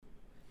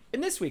In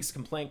this week's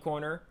Complaint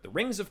Corner, the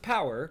Rings of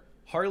Power,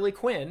 Harley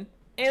Quinn,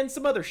 and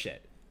some other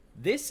shit.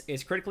 This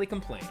is Critically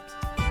Complained.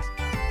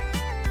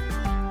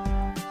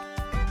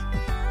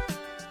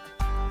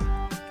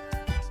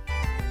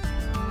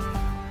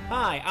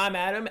 Hi, I'm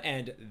Adam,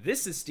 and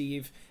this is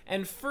Steve,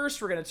 and first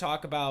we're going to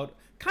talk about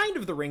kind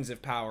of the Rings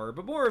of Power,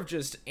 but more of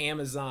just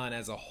Amazon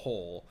as a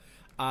whole.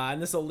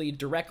 And this will lead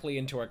directly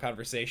into our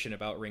conversation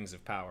about Rings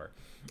of Power.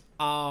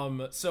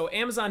 So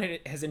Amazon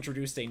has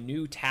introduced a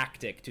new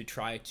tactic to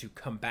try to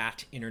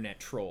combat internet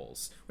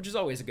trolls, which is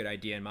always a good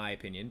idea in my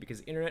opinion,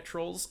 because internet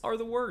trolls are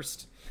the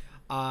worst.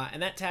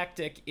 And that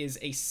tactic is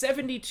a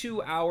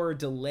 72-hour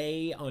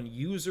delay on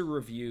user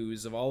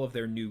reviews of all of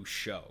their new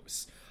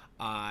shows.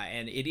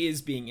 And it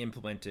is being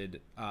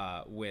implemented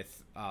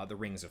with the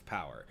Rings of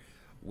Power,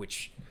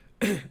 which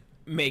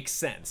makes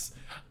sense.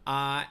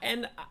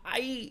 And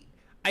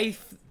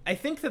I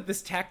think that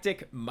this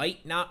tactic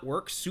might not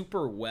work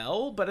super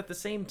well, but at the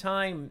same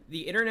time,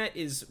 the internet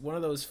is one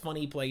of those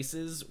funny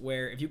places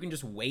where if you can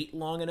just wait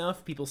long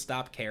enough, people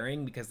stop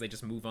caring because they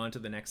just move on to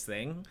the next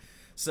thing.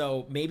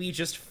 So maybe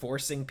just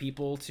forcing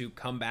people to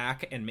come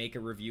back and make a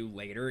review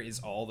later is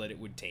all that it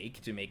would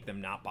take to make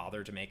them not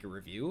bother to make a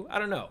review. I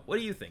don't know. What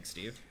do you think,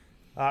 Steve?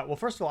 Well,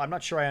 first of all, I'm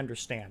not sure I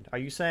understand. Are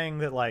you saying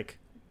that, like,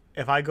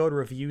 if I go to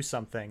review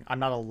something, I'm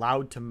not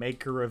allowed to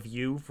make a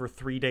review for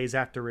 3 days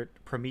after it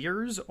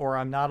premieres, or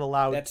I'm not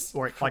allowed,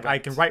 or correct. like I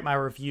can write my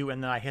review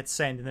and then I hit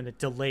send and then it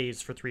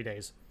delays for 3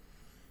 days?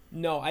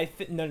 No,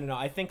 no.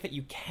 I think that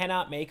you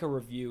cannot make a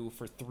review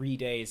for 3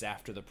 days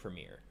after the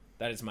premiere.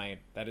 That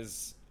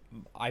is,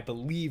 I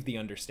believe, the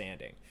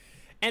understanding.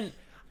 And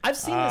I've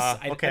seen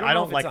this. Okay, I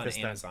don't know if like it's this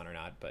on Amazon or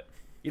not, but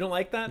you don't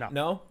like that?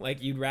 No?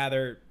 Like, you'd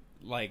rather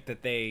like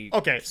that they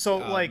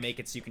make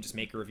it so you can just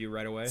make a review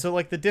right away? So,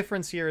 like, the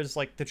difference here is,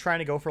 like, they're trying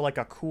to go for, like,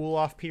 a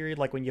cool-off period,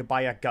 like when you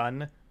buy a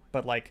gun,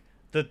 but, like,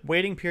 the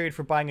waiting period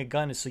for buying a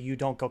gun is so you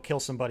don't go kill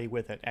somebody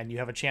with it, and you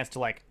have a chance to,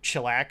 like,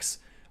 chillax,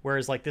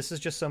 whereas, like, this is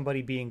just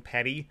somebody being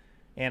petty,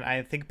 and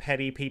I think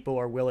petty people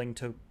are willing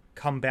to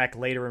come back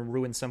later and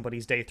ruin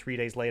somebody's day 3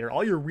 days later.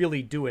 All you're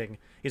really doing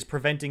is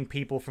preventing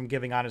people from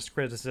giving honest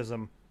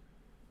criticism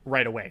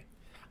right away.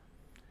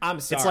 I'm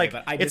sorry,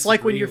 but I disagree. It's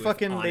like when you're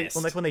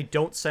when they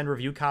don't send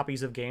review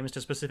copies of games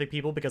to specific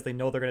people because they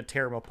know they're going to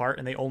tear them apart,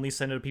 and they only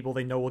send it to people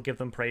they know will give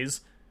them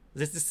praise.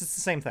 It's the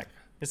same thing.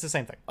 It's the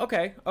same thing.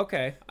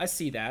 Okay, I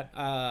see that.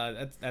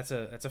 That's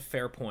a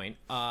fair point.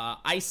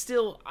 I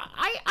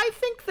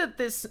think that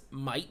this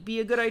might be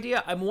a good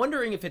idea. I'm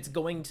wondering if it's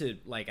going to,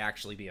 like,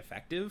 actually be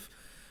effective,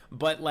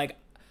 but, like,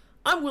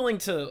 I'm willing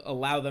to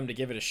allow them to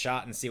give it a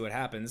shot and see what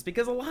happens,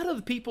 because a lot of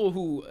the people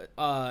who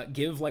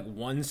give, like,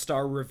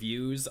 1-star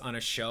reviews on a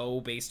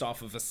show based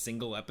off of a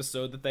single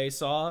episode that they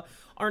saw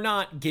are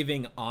not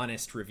giving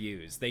honest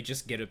reviews. They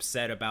just get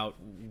upset about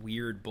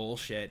weird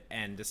bullshit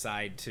and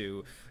decide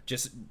to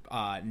just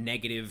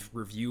negative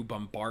review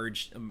bombard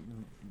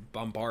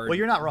Well,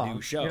 you're not wrong.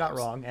 new shows. You're not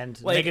wrong,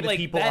 and negative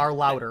people are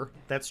louder.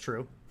 That's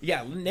true.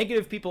 Yeah,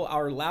 negative people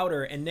are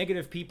louder, and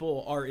negative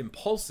people are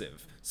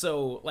impulsive.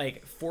 So,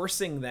 like,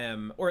 forcing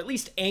them, or at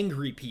least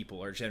angry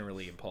people are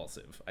generally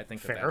impulsive. I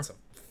think that's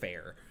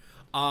fair.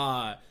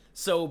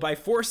 So by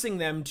forcing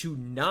them to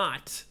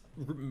not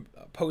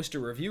post a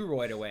review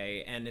right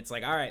away, and it's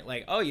like, all right,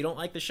 like, oh, you don't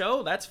like the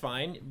show? That's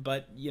fine,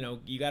 but, you know,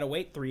 you gotta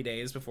wait 3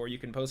 days before you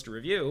can post a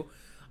review.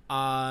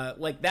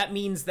 Like, that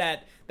means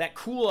that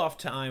cool off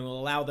time will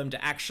allow them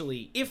to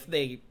actually, if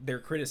their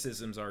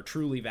criticisms are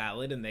truly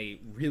valid and they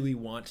really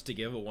want to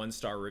give a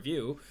 1-star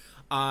review,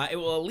 it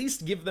will at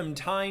least give them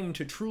time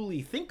to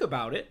truly think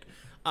about it,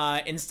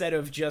 instead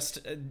of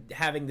just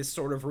having this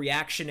sort of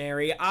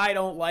reactionary, I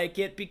don't like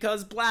it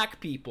because black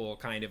people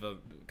kind of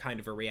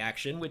a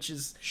reaction, which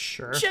is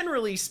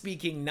generally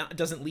speaking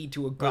doesn't lead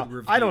to a good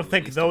review. I don't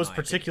think those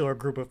particular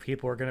group of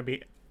people are going to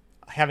be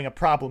having a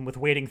problem with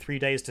waiting 3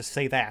 days to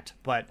say that,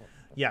 but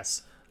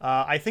yes.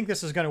 I think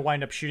this is going to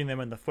wind up shooting them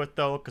in the foot,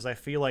 though, because I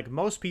feel like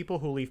most people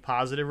who leave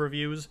positive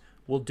reviews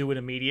will do it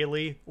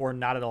immediately or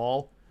not at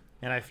all.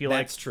 And I feel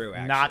that's true,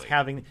 actually. Not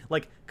having,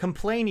 like,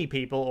 complainy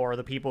people, or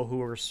the people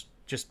who are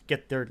just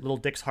get their little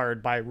dicks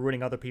hard by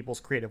ruining other people's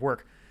creative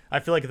work, I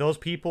feel like those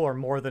people are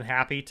more than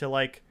happy to,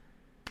 like,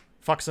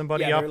 fuck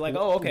somebody up. They're like,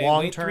 oh, okay,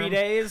 wait 3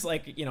 days,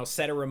 like, you know,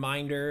 set a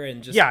reminder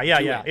and just do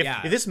it.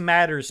 If this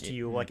matters to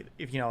you, like,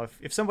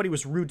 if somebody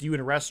was rude to you in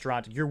a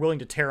restaurant, you're willing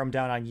to tear them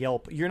down on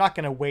Yelp. You're not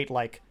going to wait,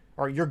 like,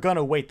 or you're going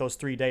to wait those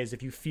 3 days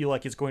if you feel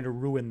like it's going to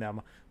ruin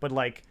them. But,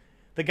 like,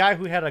 the guy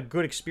who had a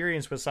good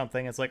experience with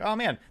something, it's like, oh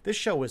man, this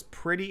show was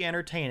pretty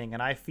entertaining,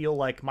 and I feel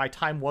like my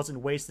time wasn't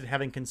wasted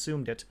having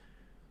consumed it.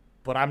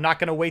 But I'm not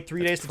going to wait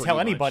 3 days to tell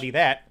anybody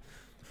that.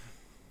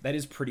 That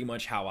is pretty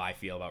much how I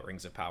feel about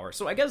Rings of Power.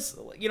 So I guess,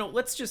 you know,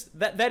 let's just,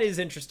 that is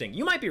interesting.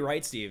 You might be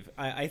right, Steve.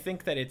 I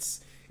think that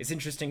it's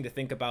interesting to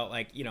think about,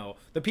 like, you know,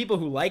 the people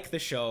who like the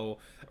show,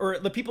 or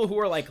the people who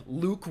are, like,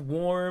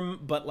 lukewarm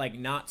but, like,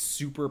 not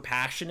super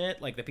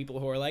passionate, like the people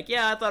who are like,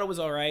 yeah, I thought it was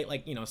all right,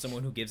 like, you know,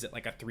 someone who gives it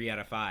like a 3 out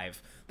of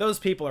 5. Those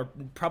people are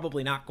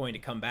probably not going to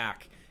come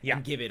back Yeah.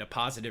 and give it a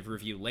positive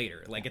review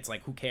later. Like, it's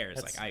like, who cares?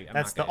 That's, like, I'm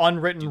that's not the gonna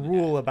unwritten do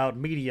rule that. about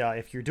media.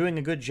 If you're doing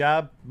a good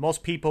job,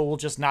 most people will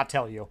just not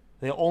tell you.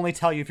 They'll only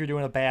tell you if you're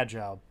doing a bad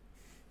job.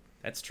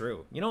 That's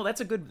true. That's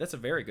a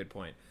very good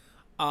point.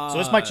 So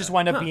this might just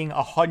wind up huh. being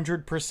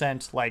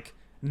 100% like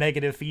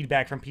negative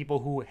feedback from people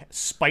who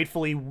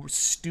spitefully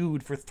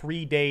stewed for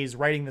 3 days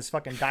writing this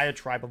fucking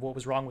diatribe of what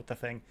was wrong with the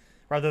thing,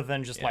 rather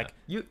than just like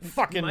you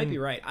fucking. might be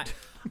right.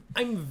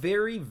 I'm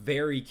very,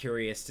 very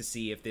curious to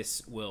see if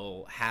this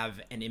will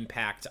have an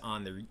impact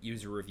on the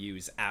user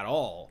reviews at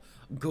all,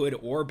 good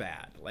or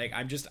bad. Like,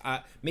 I'm just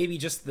maybe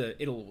just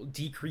it'll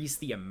decrease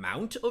the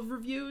amount of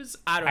reviews.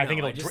 I don't know. I think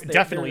it'll just,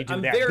 definitely do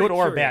I'm that. very Good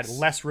or bad, curious.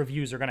 less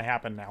reviews are going to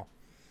happen now.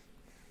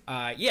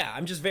 Yeah,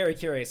 I'm just very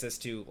curious as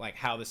to like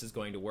how this is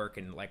going to work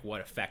and like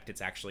what effect it's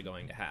actually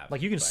going to have.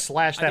 Like, you can But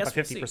slash I that by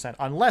guess we'll see. 50%,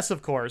 unless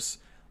of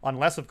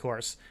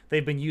course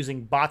they've been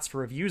using bots for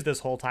reviews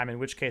this whole time, in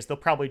which case they'll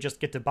probably just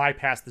get to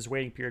bypass this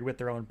waiting period with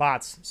their own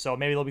bots. So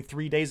maybe there'll be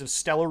 3 days of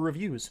stellar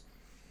reviews.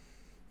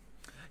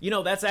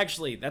 That's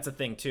a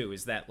thing too,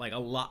 is that like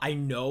I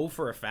know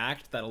for a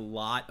fact that a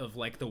lot of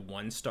like the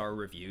 1-star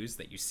reviews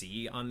that you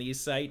see on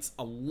these sites,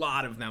 a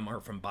lot of them are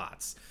from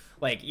bots.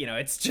 Like,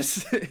 it's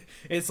just,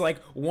 it's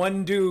like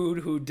one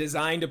dude who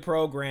designed a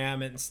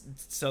program and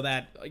so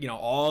that,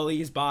 all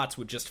these bots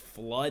would just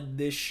flood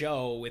this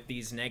show with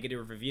these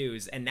negative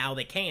reviews, and now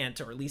they can't,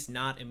 or at least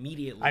not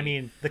immediately. I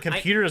mean, the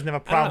computer doesn't have a I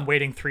don't problem know.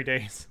 waiting 3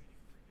 days.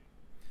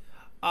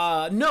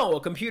 No, a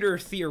computer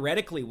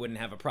theoretically wouldn't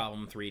have a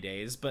problem 3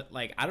 days, but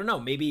like, I don't know,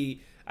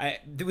 maybe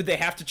would they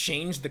have to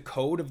change the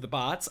code of the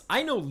bots?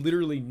 I know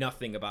literally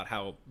nothing about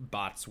how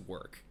bots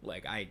work.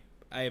 Like, I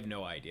have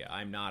no idea.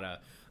 I'm not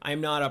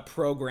a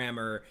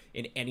programmer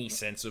in any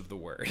sense of the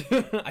word.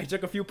 I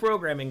took a few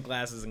programming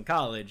classes in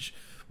college,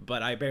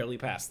 but I barely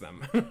passed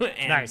them.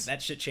 And Nice.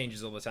 that shit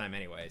changes all the time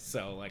anyway.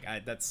 So like,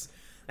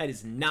 that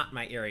is not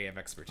my area of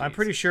expertise. I'm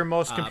pretty sure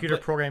most computer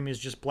but- programming is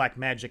just black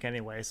magic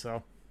anyway,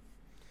 so.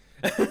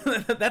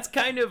 That's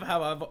kind of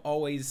how I've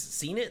always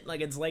seen it.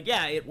 Like, it's like,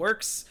 yeah, it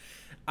works.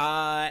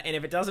 And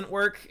if it doesn't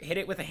work, hit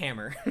it with a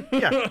hammer.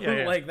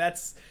 Yeah. Like,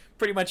 that's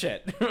pretty much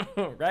it.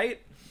 Right?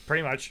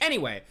 Pretty much.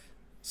 Anyway,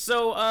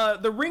 so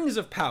the Rings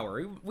of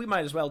Power, we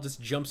might as well just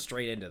jump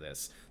straight into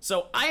this.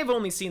 So I have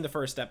only seen the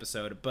first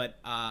episode, but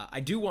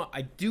I do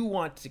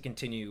want to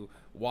continue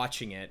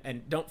watching it,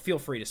 and don't feel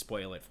free to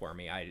spoil it for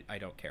me. I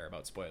don't care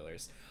about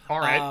spoilers.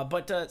 All right.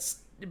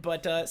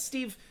 But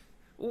Steve,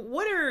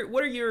 what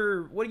are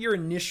your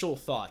initial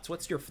thoughts?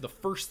 What's the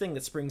first thing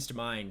that springs to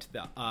mind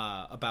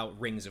about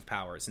Rings of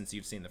Power since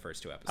you've seen the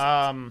first 2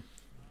 episodes?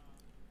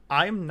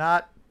 I'm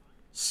not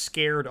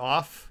scared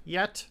off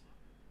yet,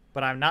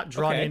 but I'm not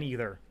drawn Okay. in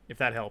either, if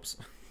that helps.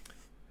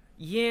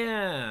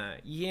 Yeah,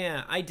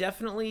 I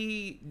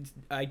definitely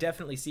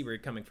see where you're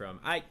coming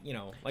from. Like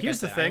Here's I the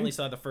said, I thing. only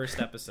saw the first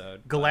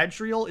episode.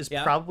 Galadriel is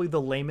Yeah. probably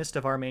the lamest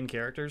of our main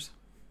characters,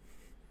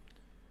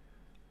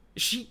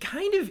 She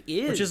kind of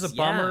is, which is a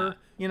bummer,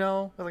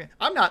 Like,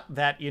 I'm not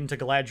that into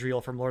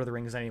Galadriel from Lord of the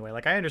Rings anyway.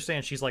 Like, I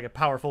understand she's like a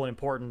powerful and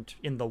important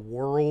in the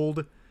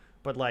world,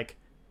 but like,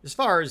 as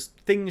far as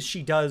things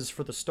she does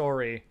for the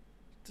story,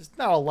 there's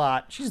not a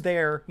lot. She's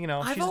there, she's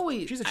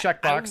a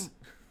checkbox.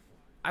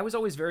 I was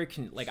always very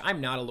I'm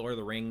not a Lord of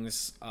the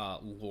Rings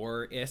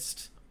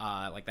loreist.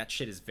 Like, that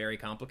shit is very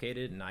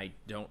complicated, and I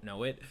don't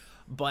know it.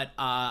 But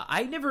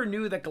I never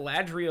knew that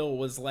Galadriel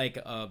was like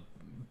a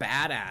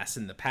badass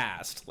in the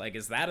past. Like,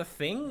 is that a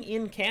thing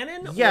in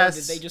canon? Yes.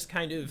 Or did they just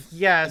kind of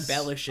Yes.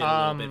 embellish it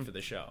a little bit for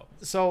the show?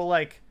 So,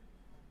 like,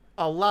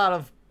 a lot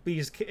of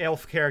these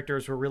elf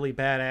characters were really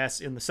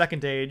badass in the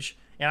Second Age,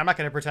 and I'm not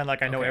going to pretend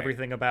like I know Okay.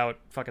 everything about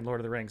fucking Lord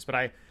of the Rings, but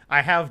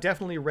I have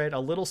definitely read a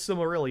little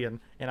Silmarillion,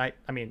 and I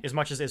mean, as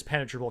much as is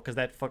penetrable, because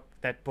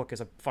that book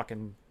is a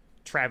fucking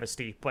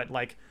travesty, but,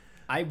 like,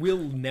 I will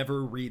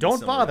never read.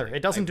 don't the bother. Silmarillion.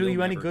 It doesn't I do will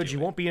you any never good. do You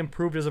it. won't be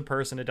improved as a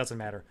person. It doesn't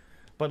matter.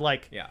 But,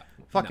 like, Yeah.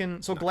 fucking, No,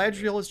 so not gonna do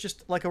Galadriel is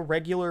just like a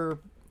regular.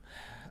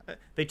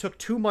 They took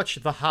too much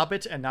The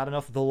Hobbit and not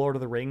enough The Lord of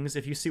the Rings,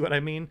 if you see what I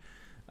mean.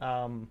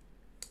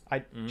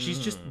 She's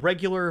just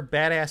regular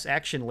badass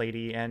action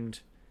lady, and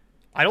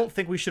I don't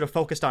think we should have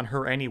focused on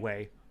her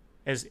anyway.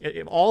 As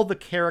if all the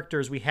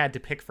characters we had to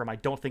pick from, I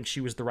don't think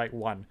she was the right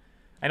one.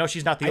 I know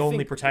she's not the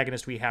only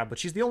protagonist we have, but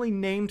she's the only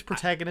named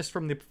protagonist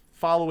from the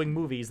following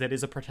movies that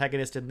is a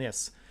protagonist in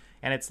this.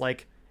 And it's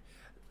like,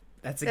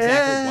 That's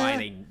exactly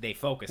why they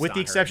focused with on the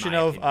her, in exception my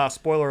of, opinion.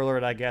 spoiler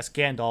alert, I guess,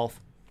 Gandalf.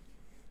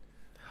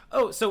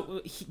 Oh,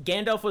 so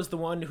Gandalf was the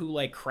one who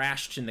like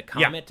crashed in the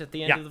comet at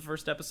the end Yeah. of the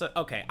first episode.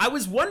 Okay, I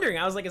was wondering.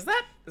 I was like, is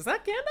that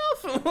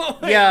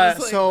Gandalf? Like, Yeah, I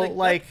was so, that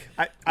like,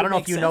 I don't know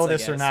if make you know sense, I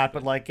this or guess, not,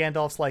 but, like,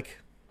 Gandalf's, like,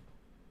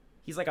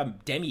 he's like a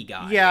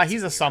demigod. yeah,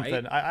 he's a basically,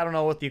 something. right? I don't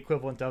know what the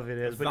equivalent of it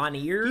is. But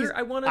Vanir, he's-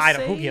 I want to I say.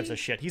 don't. Who gives a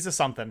shit? He's a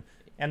something.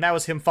 And that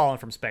was him falling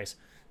from space.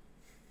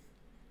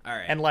 All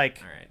right, And,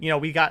 like, all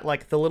right. we got,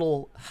 like, the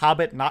little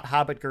hobbit, not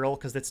hobbit girl,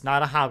 because it's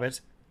not a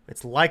hobbit.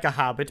 It's like a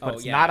hobbit, but Oh,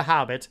 it's yeah. not a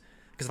hobbit.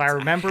 Because if I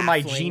remember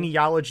my halfling.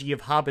 genealogy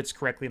of hobbits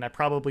correctly, and I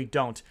probably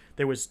don't,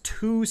 there was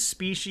 2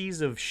 species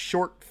of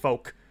short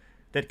folk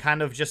that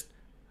kind of just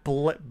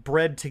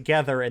bred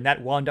together, and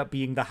that wound up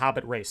being the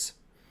Hobbit race.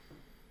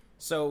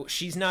 So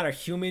she's not a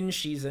human;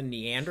 she's a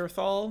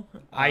Neanderthal.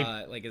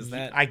 Is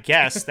that? I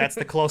guess that's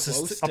the closest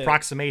close to...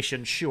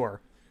 approximation.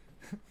 Sure.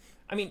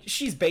 I mean,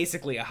 she's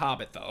basically a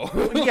hobbit, though.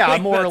 Yeah,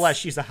 like, more or less,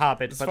 she's a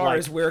hobbit. But far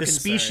as we're the concerned.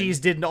 species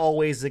didn't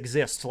always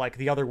exist like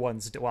the other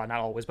ones. Well, not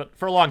always, but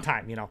for a long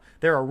time.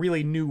 They're a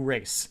really new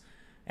race,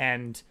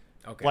 and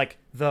like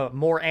the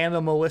more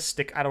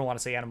animalistic. I don't want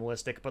to say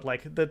animalistic, but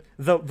like the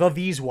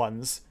these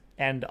ones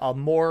and a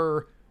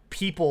more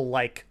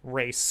people-like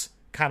race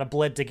kind of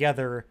bled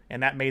together,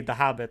 and that made the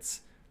hobbits.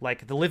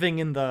 Like the living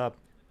in the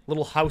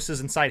little houses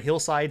inside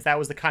hillsides. That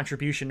was the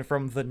contribution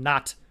from the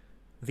not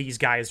these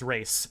guys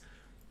race.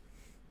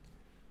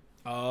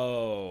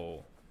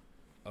 Oh,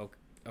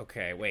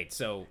 okay. Wait.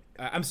 So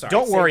I'm sorry.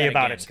 Don't worry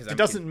about it. It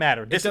doesn't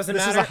matter. This is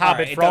a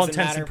hobbit for all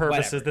intents and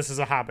purposes. Whatever. This is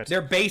a hobbit.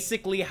 They're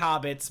basically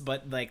hobbits,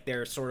 but like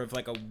they're sort of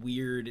like a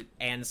weird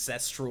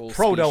ancestral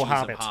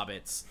proto-hobbit. Species of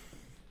hobbits.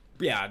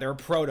 Yeah, they're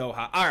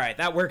proto-hobbit. All right,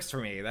 that works for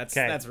me. That's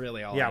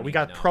really all. Yeah, we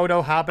got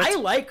proto-hobbit. I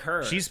like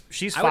her.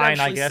 She's fine,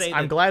 I guess.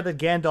 I'm glad that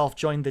Gandalf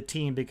joined the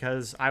team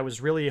because I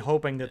was really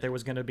hoping that there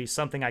was going to be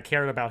something I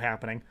cared about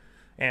happening,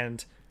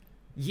 and.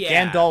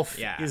 Gandalf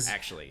is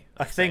actually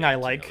a thing I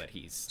like,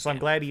 so I'm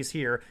glad he's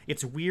here.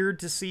 It's weird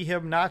to see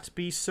him not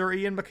be Sir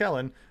Ian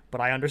McKellen, but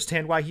I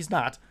understand why he's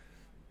not.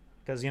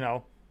 Because,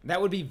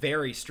 that would be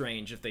very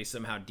strange if they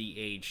somehow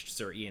de-aged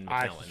Sir Ian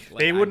McKellen.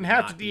 They wouldn't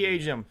have to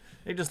de-age him.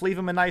 They just leave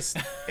him a nice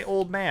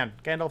old man.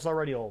 Gandalf's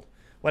already old.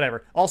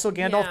 Whatever. Also,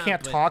 Gandalf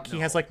can't talk. No. He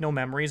has, no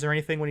memories or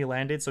anything when he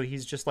landed, so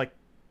he's just,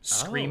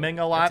 screaming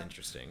a lot. That's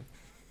interesting.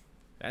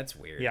 That's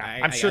weird. Yeah,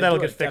 I'm sure that'll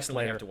get fixed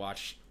later. I have to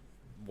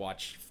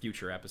watch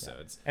future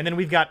episodes. And then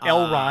we've got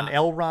Elrond.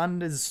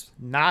 Elrond is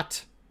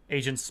not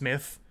Agent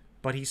Smith,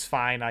 but he's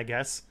fine, I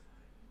guess.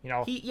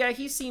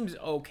 He seems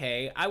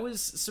okay. I was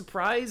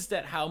surprised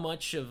at how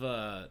much of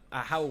a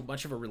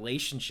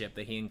relationship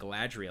that he and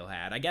Galadriel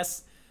had. I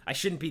guess I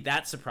shouldn't be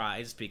that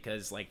surprised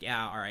because all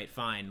right,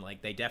 fine.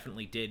 They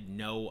definitely did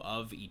know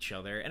of each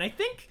other. And I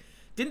think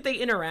didn't they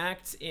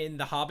interact in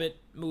the Hobbit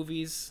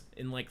movies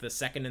in the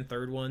second and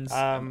third ones?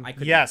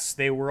 Yes,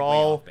 they were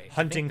all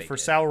hunting for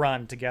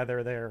Sauron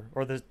together there,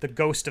 or the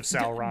ghost of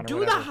Sauron.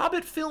 Do the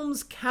Hobbit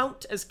films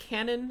count as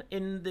canon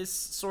in this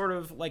sort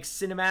of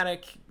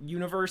cinematic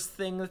universe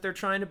thing that they're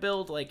trying to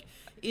build?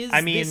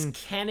 This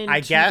canon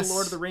to the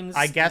Lord of the Rings?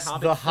 I guess the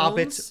films?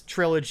 Hobbit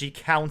trilogy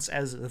counts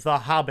as the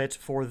Hobbit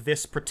for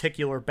this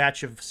particular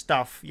batch of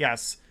stuff.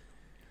 Yes.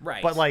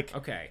 Right. But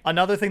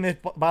another thing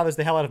that bothers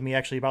the hell out of me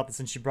actually about this,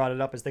 since you brought it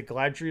up, is that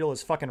Galadriel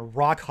is fucking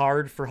rock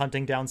hard for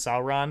hunting down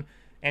Sauron,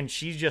 and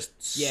she's just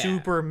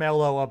super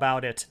mellow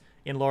about it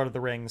in Lord of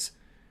the Rings.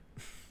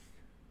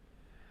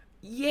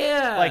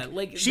 Yeah,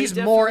 she's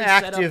more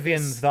active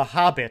in the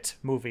Hobbit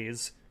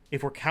movies,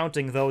 if we're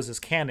counting those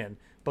as canon.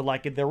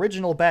 But in the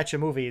original batch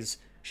of movies,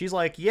 she's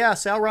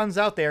Sauron's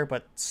out there,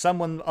 but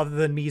someone other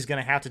than me is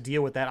gonna have to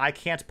deal with that. I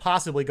can't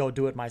possibly go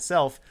do it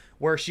myself.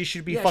 Where she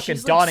should be fucking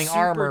donning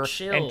armor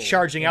and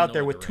charging out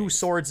there with two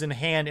swords in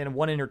hand and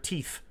one in her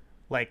teeth.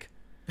 The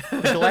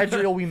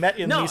Galadriel we met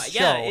in this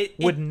show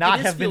would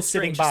not have been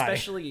sitting by.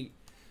 Especially,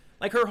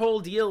 her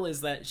whole deal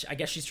is that I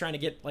guess she's trying to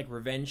get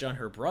revenge on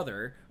her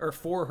brother, or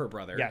for her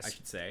brother, yes. I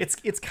should say.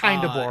 It's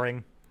kind of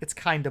boring. It's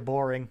kind of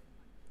boring.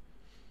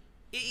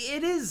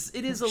 It is a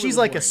little She's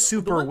boring. A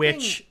super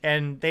witch,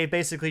 and they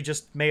basically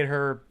just made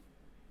her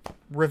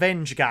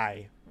revenge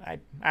guy.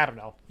 I don't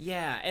know.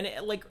 Yeah, and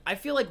I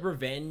feel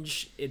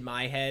revenge in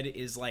my head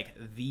is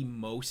the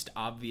most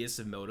obvious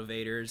of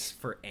motivators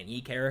for any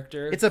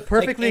character. It's a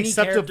perfectly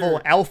acceptable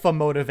alpha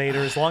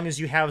motivator as long as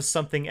you have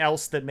something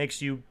else that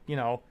makes you,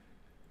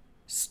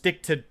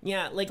 stick to.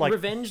 Yeah,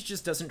 revenge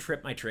just doesn't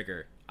trip my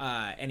trigger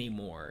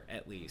anymore.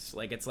 At least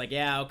it's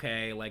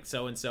okay,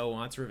 so and so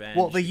wants revenge.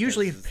 Well, they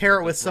usually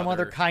pair it with some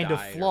other kind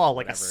of flaw,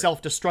 like a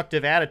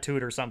self-destructive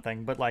attitude or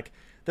something. But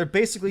they're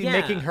basically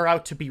making her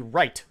out to be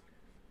right.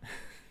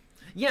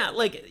 Yeah,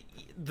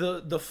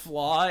 the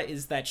flaw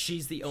is that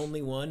she's the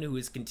only one who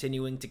is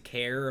continuing to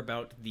care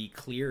about the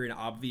clear and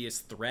obvious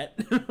threat.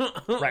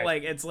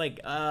 Right. It's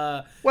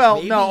well,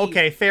 maybe, no,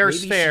 okay,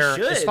 fair's fair.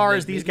 Should. As far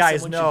as these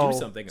guys know,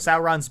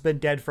 Sauron's been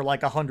dead for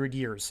 100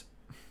 years.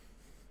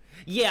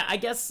 Yeah, I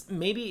guess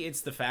maybe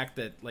it's the fact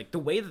that the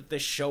way that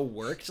this show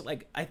worked,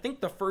 I think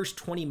the first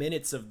 20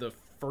 minutes of the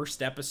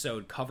first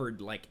episode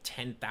covered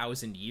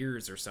 10,000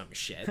 years or some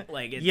shit.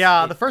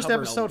 The first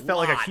episode felt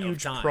like a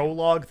huge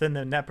prologue, then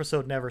the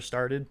episode never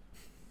started.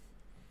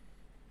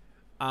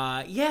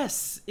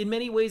 Yes, in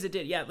many ways it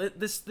did. Yeah,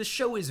 this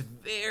show is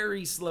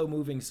very slow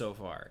moving so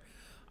far,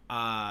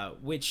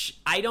 which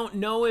I don't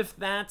know if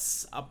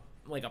that's a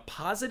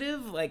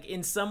positive.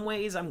 In some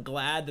ways, I'm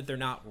glad that they're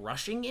not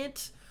rushing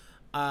it.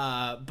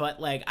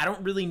 But I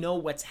don't really know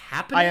what's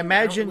happening. I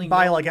imagine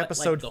by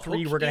episode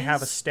 3 we're gonna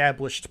have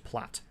established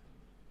plot.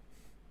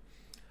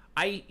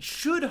 I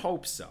should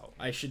hope so.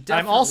 I should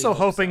definitely. I'm also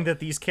hoping that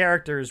these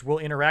characters will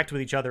interact with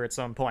each other at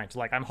some point.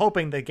 I'm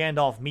hoping that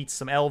Gandalf meets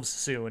some elves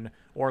soon,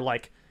 or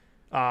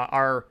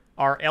our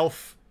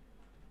elf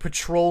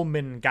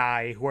patrolman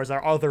guy who is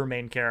our other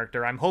main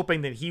character. I'm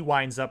hoping that he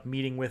winds up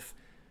meeting with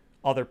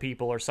other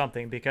people or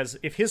something, because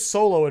if his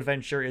solo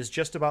adventure is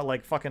just about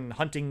like fucking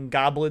hunting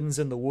goblins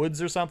in the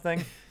woods or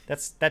something,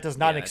 that does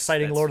not an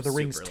exciting that's Lord of the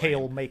Rings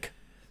tale lame. make.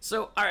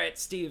 So, all right,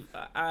 Steve,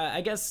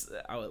 I guess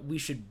we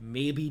should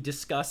maybe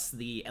discuss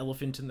the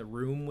elephant in the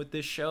room with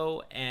this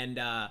show. And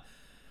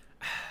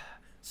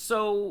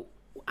so,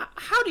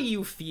 how do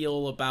you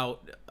feel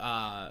about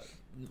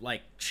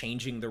like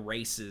changing the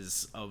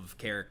races of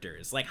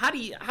characters? Like, how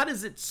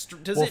does it?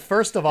 Well,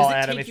 first of all, does it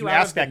Adam, take if you out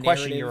ask of the that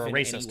question, narrative you're a in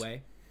any racist.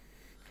 way?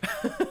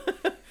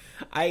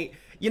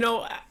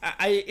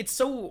 It's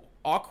so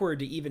awkward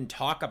to even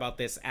talk about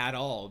this at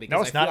all. Because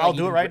No, it's not. feel I'll like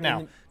do it even right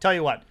now. Tell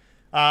you what.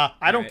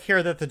 I don't right.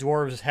 care that the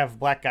dwarves have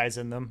black guys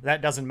in them.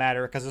 That doesn't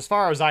matter, because as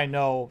far as I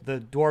know, the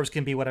dwarves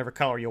can be whatever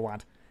color you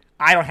want.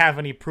 I don't have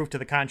any proof to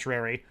the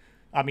contrary.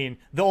 I mean,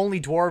 the only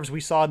dwarves we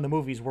saw in the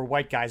movies were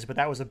white guys, but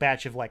that was a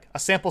batch of like a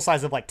sample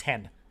size of like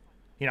 10.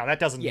 You know, that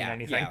doesn't mean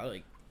anything. Yeah,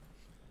 like,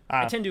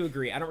 I tend to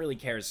agree. I don't really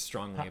care as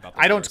strongly about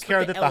the I don't dwarves,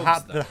 care but that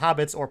elves, the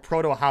hobbits or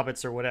proto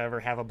hobbits or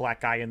whatever have a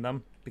black guy in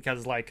them,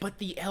 because like But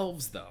the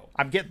elves, though.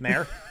 I'm getting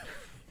there.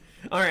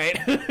 All right.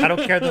 I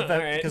don't care that All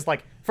right. because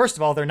like first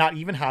of all, they're not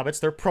even hobbits;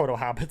 they're proto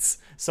hobbits.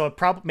 So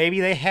maybe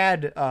they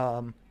had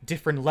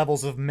different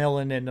levels of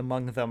melanin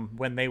among them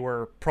when they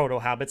were proto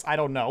hobbits. I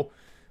don't know,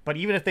 but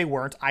even if they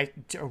weren't,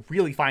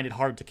 really find it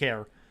hard to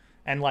care.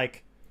 And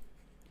like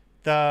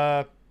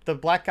the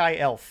black guy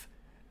elf,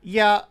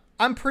 yeah,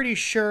 I'm pretty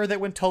sure that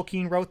when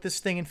Tolkien wrote this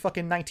thing in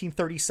fucking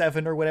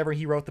 1937 or whatever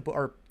he wrote the book,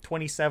 or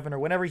 27 or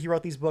whenever he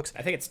wrote these books,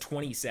 I think it's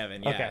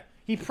 27. Yeah. Okay.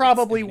 He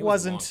probably it was a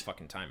wasn't long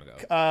fucking time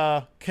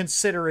ago.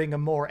 considering a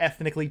more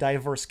ethnically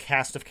diverse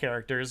cast of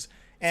characters.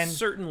 And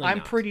Certainly I'm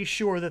not. pretty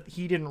sure that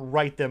he didn't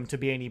write them to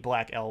be any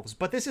black elves.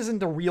 But this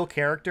isn't a real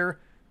character,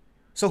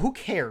 so who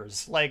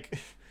cares? Like,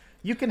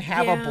 you can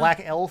have a Yeah.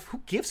 black elf.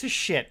 Who gives a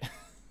shit?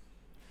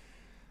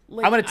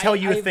 Like, I'm going to tell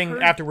you a I've thing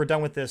heard- after we're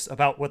done with this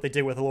about what they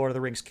did with the Lord of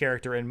the Rings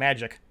character in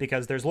Magic,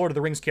 because there's Lord of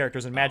the Rings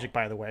characters in Magic,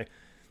 by the way.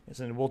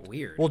 And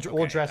Weird. We'll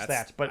Okay, address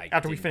that's- that. But I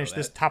after we didn't know finish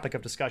this that. topic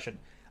of discussion,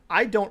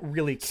 I don't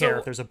really care So-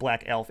 if there's a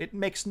black elf. It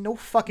makes no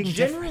fucking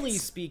generally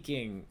difference.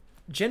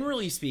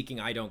 speaking,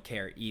 I don't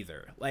care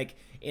either. Like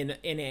in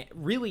a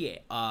really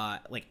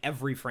like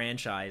every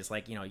franchise,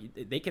 like, you know,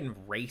 they can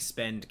race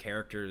bend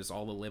characters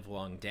all the live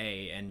long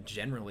day, and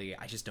generally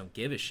I just don't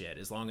give a shit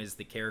as long as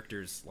the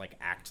characters like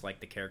act like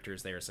the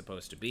characters they are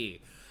supposed to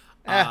be.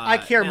 I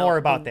care now, more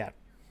about that.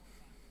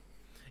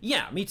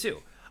 Yeah, me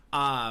too.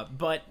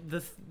 But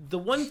the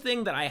one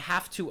thing that I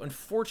have to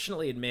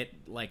unfortunately admit,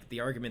 like the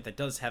argument that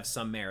does have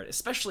some merit,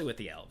 especially with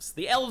the elves.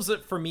 The elves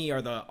for me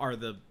are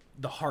the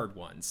hard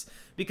ones,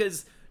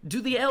 because do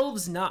the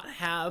elves not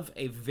have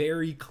a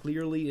very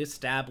clearly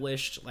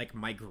established like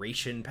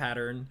migration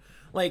pattern?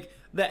 Like,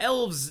 the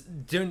elves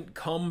didn't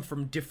come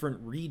from different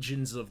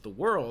regions of the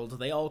world.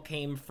 They all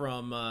came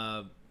from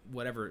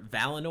whatever,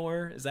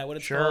 Valinor, is that what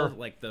it's Sure. called?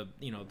 Like the,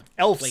 you know, the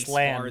Elf's place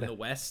land. far in the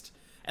west.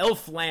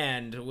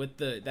 Elfland, with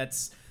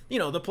that's, you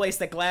know, the place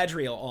that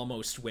Galadriel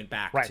almost went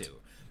back Right. to.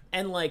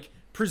 And like,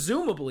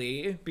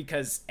 presumably,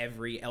 because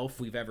every elf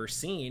we've ever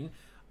seen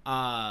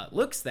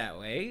looks that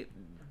way,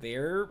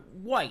 they're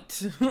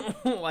white.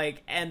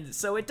 Like, and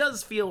so it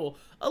does feel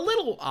a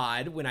little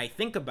odd when I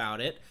think about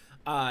it,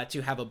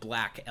 to have a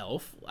black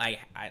elf. I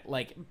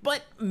like,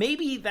 but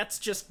maybe that's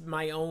just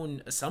my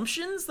own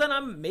assumptions that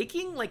I'm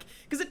making, like,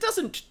 because it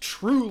doesn't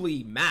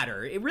truly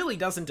matter. It really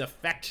doesn't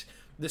affect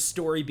the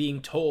story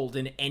being told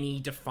in any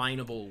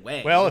definable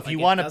way. Well, if Like, you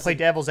it want to play doesn't-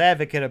 devil's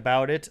advocate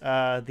about it,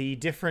 the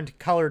different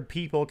colored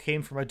people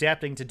came from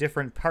adapting to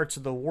different parts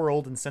of the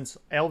world, and since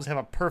elves have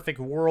a perfect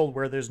world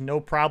where there's no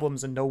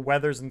problems and no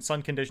weathers and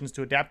sun conditions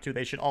to adapt to,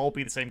 they should all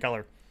be the same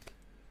color.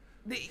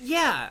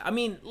 Yeah, I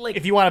mean, like,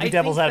 If you want to be I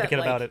devil's think that, advocate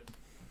like, about it.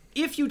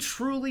 if you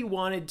truly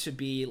wanted to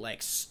be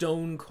like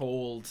stone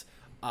cold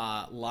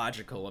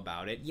logical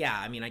about it, yeah,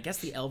 I mean, I guess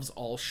the elves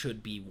all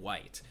should be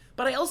white.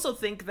 But I also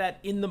think that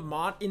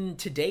in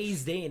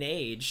today's day and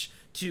age,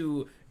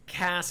 to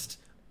cast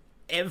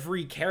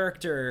every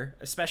character,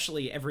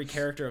 especially every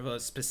character of a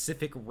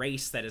specific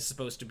race that is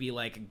supposed to be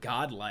like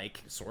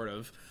godlike, sort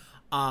of,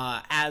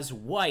 as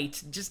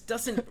white, just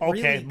doesn't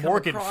Okay, really come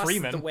Morgan across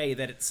Freeman. the way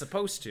that it's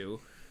supposed to.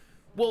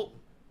 Well,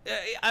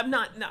 I'm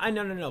not.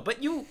 No. But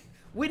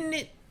wouldn't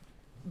it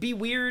be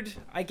weird?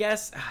 I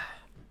guess.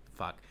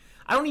 Fuck.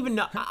 I don't even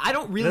know. I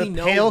don't really The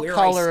know pale where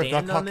color I of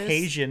stand the on this.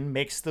 Caucasian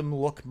makes them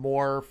look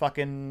more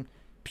fucking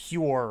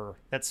pure.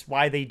 That's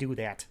why they do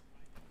that.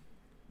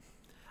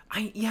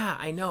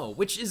 I know,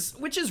 which is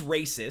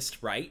racist,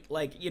 right?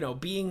 Like, you know,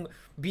 being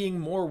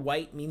more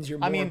white means you're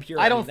more I mean, pure.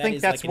 I don't that think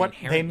is, that's like, an what they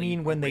inherently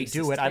mean when they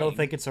do racist it. I don't thing.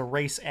 think it's a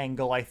race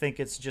angle. I think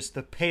it's just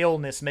the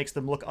paleness makes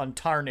them look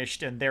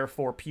untarnished and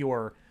therefore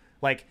pure.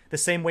 Like, the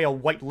same way a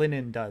white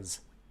linen does.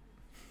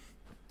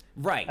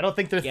 Right. I don't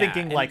think they're Yeah,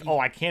 thinking and like, oh,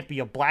 I can't be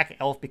a black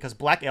elf because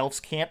black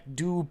elves can't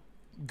do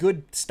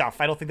good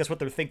stuff. I don't think that's what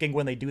they're thinking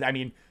when they do that. I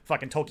mean,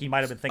 fucking Tolkien might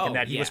have been thinking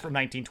that. He was from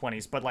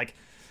 1920s, but like,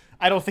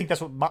 I don't think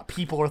that's what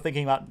people are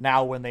thinking about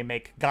now when they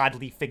make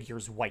godly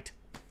figures white.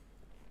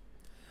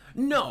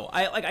 No,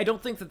 I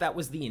don't think that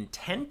was the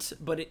intent,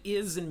 but it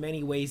is in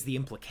many ways the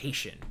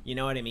implication. You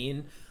know what I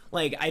mean?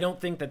 Like, I don't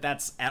think that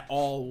that's at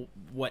all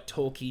what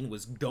Tolkien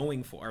was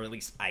going for, or at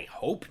least I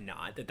hope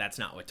not, that that's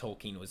not what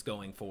Tolkien was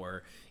going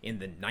for in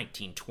the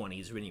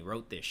 1920s when he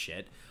wrote this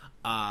shit.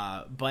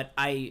 But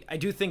I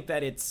do think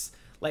that it's,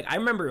 like, I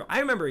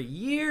remember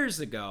years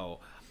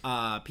ago,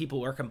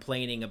 people were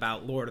complaining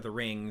about Lord of the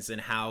Rings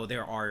and how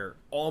there are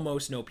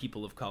almost no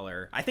people of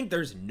color. I think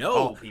there's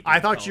no people I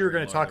of thought color you were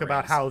going in to Lord talk of the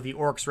about Rings. how the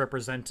orcs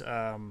represent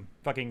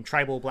fucking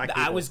tribal black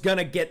people. I was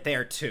gonna get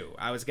there too.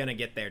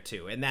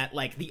 And that,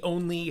 like, the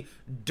only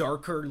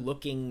darker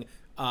looking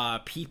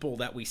people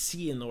that we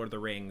see in Lord of the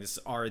Rings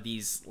are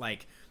these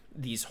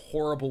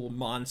horrible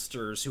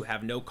monsters who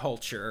have no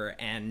culture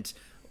and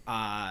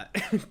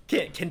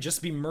can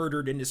just be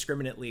murdered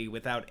indiscriminately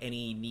without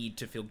any need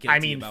to feel guilty. I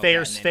mean, about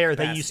fair's that in fair. any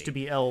They capacity. used to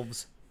be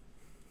elves.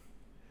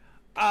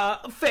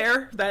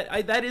 Fair.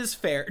 That is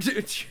fair.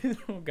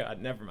 Oh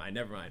god, never mind.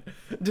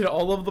 Did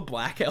all of the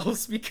black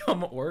elves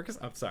become orcs?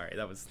 I'm sorry,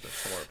 that's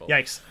horrible.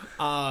 Yikes.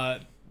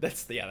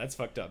 That's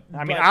fucked up.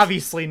 I mean,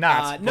 obviously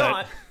not.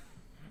 No,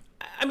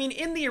 I mean,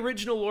 in the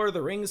original Lord of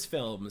the Rings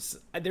films,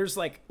 there's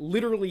like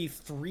literally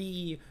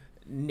 3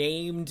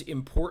 named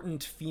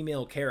important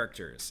female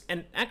characters,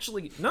 and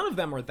actually none of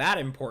them are that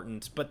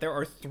important, but there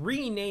are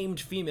 3 named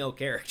female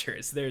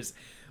characters. There's,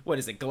 what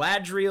is it,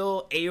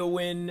 Galadriel,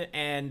 Éowyn,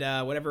 and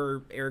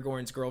whatever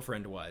Aragorn's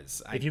girlfriend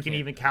was. If you can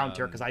even count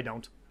her, because I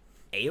don't.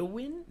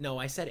 Éowyn? No,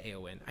 I said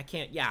Éowyn. I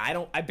can't.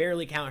 Yeah, I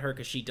barely count her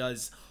because she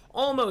does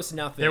almost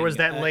nothing. There was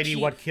that lady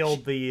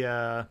killed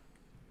the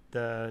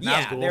Nazgul.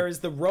 Yeah, there is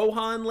the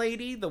Rohan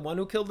lady, the one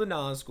who killed the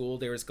Nazgul.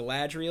 There was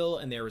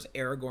Galadriel, and there was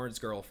Aragorn's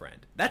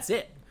girlfriend. That's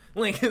it.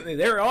 Like,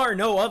 there are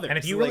no others. And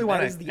if you like, really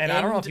want to, and I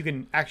don't know if end. you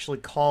can actually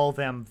call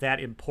them that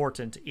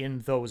important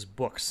in those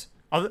books.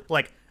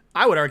 Like,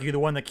 I would argue the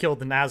one that killed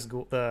the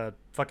Nazgul, the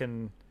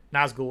fucking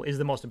Nazgul, is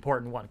the most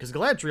important one, because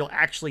Galadriel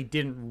actually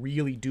didn't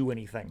really do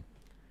anything.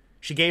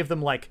 She gave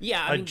them like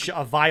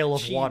a vial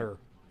of water.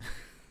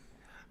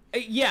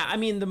 Yeah, I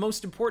mean, the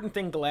most important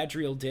thing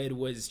Galadriel did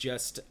was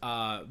just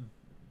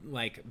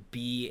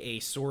be a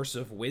source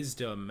of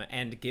wisdom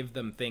and give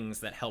them things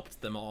that helped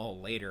them all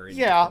later.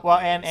 Yeah, well,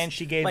 and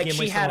she gave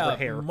Gimli some of her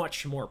hair.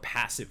 Much more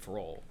passive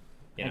role.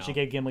 And she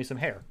gave Gimli some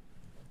hair.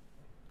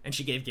 And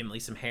she gave Gimli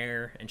some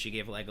hair, and she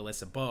gave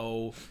Legolas a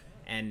bow,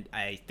 and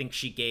I think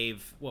she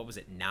gave, what was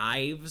it,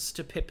 knives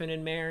to Pippin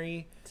and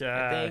Merry?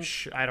 I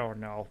don't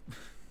know.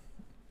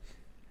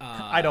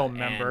 I don't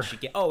remember.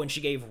 And she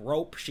gave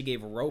rope. She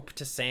gave rope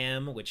to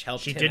Sam, which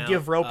helped him out. She did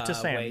give rope to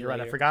Sam. You're right.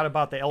 I forgot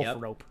about the elf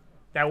rope.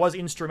 That was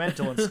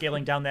instrumental in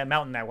scaling down that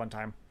mountain that one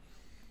time.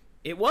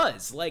 It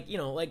was.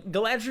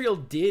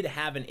 Galadriel did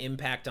have an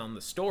impact on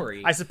the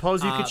story. I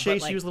suppose you could say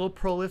she was a little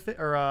prolific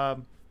or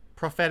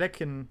prophetic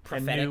and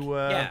knew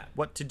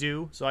what to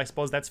do. So I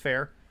suppose that's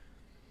fair.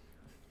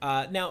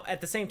 Now,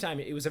 at the same time,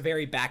 it was a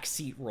very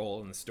backseat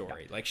role in the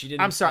story. Like, she didn't.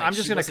 I'm sorry. I'm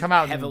just gonna come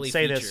out and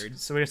say featured.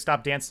 this, so we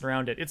stop dancing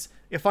around it. It's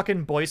a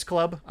fucking boys'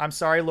 club. I'm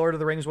sorry, Lord of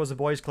the Rings was a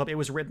boys' club. It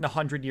was written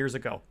 100 years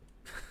ago.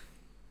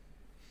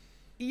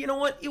 You know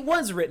what? It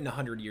was written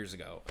 100 years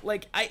ago.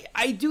 Like,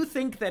 I do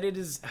think that it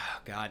is.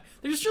 Oh God,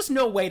 there's just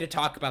no way to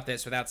talk about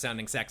this without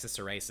sounding sexist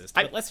or racist.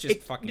 But let's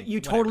just fucking.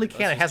 You totally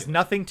can. It has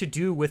nothing to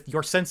do with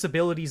your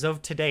sensibilities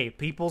of today.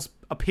 People's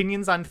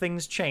opinions on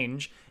things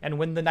change, and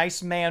when the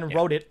nice man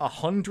wrote it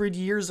 100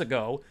 years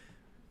ago,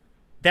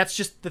 that's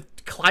just the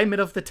climate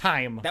of the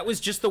time. That was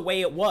just the way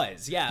it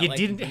was. Yeah, you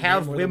didn't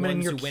have women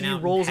in your key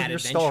roles in your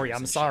story.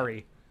 I'm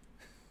sorry.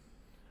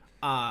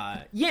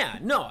 Yeah,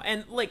 no,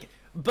 and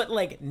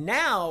But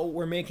now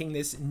we're making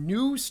this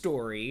new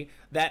story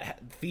that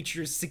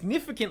features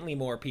significantly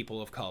more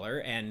people of color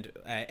and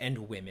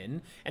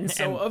women, and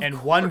so of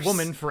course, one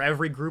woman for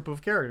every group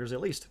of characters at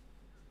least.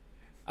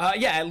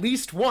 At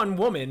least one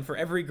woman for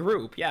every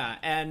group. Yeah,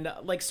 and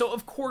so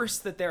of course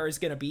that there is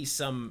going to be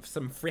some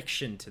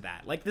friction to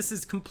that. Like, this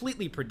is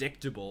completely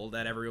predictable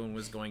that everyone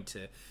was going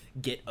to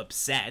get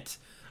upset.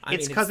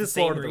 It's because it's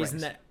Lord of the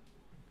Rings.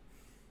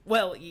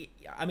 Well,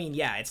 I mean,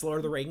 yeah, it's Lord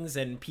of the Rings,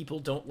 and people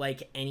don't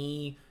like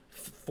any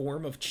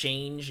form of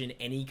change in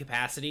any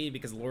capacity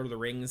because Lord of the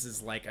Rings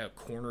is like a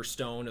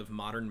cornerstone of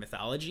modern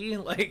mythology.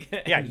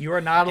 Yeah, you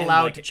are not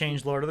allowed to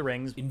change Lord of the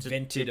Rings. You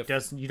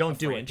don't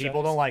do it.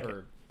 People don't like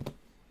it.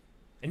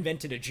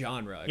 Invented a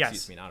genre,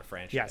 excuse me, not a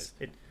franchise.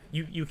 Yes,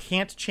 you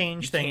can't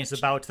change things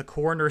about the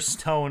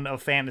cornerstone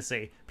of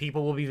fantasy.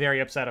 People will be very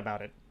upset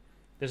about it.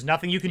 There's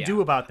nothing you can do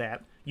about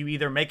that. You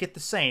either make it the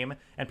same,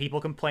 and people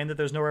complain that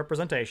there's no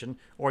representation,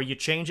 or you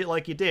change it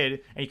like you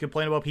did, and you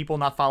complain about people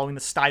not following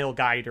the style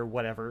guide or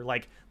whatever.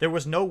 Like, there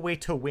was no way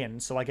to win,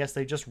 so I guess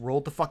they just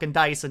rolled the fucking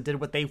dice and did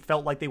what they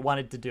felt like they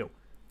wanted to do.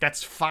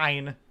 That's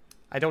fine.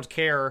 I don't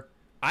care.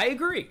 I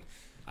agree.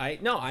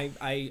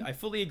 I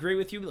fully agree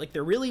with you. Like,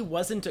 there really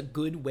wasn't a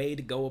good way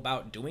to go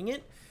about doing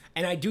it.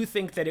 And I do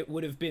think that it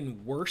would have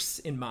been worse,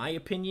 in my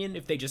opinion,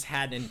 if they just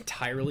had an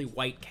entirely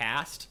white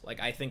cast. Like,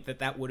 I think that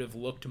that would have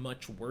looked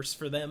much worse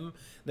for them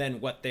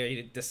than what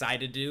they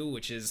decided to do,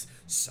 which is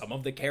some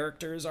of the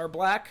characters are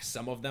black,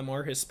 some of them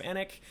are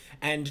Hispanic,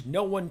 and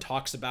no one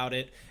talks about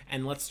it.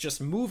 And let's just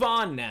move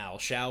on now,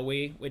 shall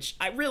we? Which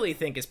I really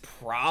think is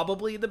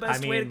probably the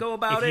best way to go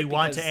about it. If you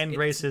want to end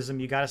racism,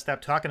 you got to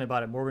stop talking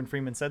about it. Morgan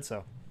Freeman said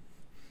so.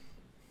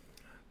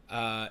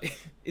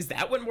 Is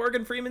that what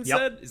Morgan Freeman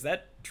said? Is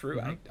that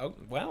true?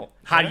 Mm-hmm.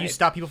 How do you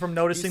stop people from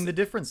noticing the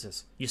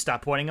differences? You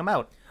stop pointing them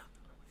out.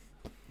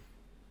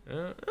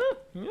 Yeah,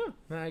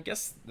 I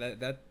guess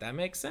that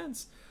makes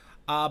sense.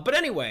 But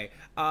anyway,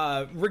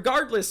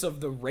 regardless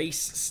of the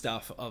race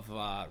stuff of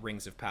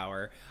Rings of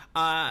Power,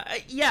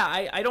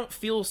 I don't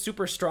feel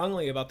super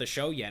strongly about the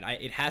show yet.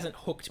 It hasn't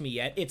hooked me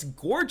yet. It's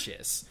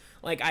gorgeous.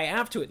 Like, I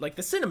have to, like,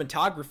 the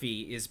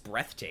cinematography is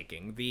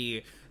breathtaking.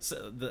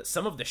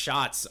 Some of the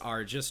shots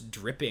are just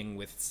dripping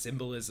with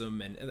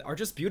symbolism and are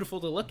just beautiful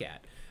to look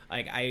at.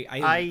 Like, I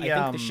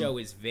think the show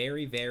is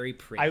very, very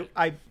pretty.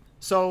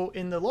 So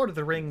in the Lord of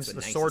the Rings,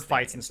 the sword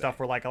fights and stuff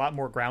were like a lot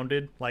more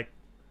grounded, like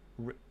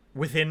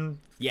within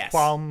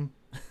Qualm,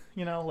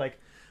 like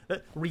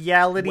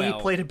reality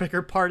played a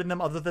bigger part in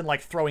them, other than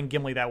like throwing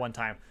Gimli that one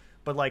time.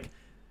 But like.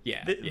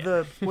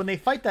 The when they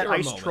fight that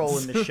ice troll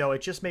in the show,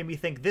 it just made me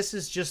think this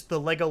is just the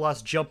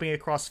Legolas jumping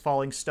across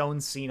falling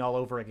stones scene all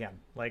over again.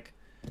 Like,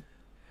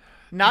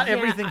 not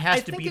everything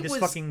has to be this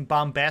fucking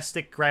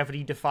bombastic,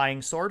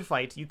 gravity-defying sword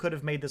fight. You could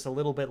have made this a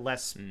little bit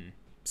less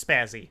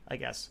spazzy, I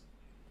guess.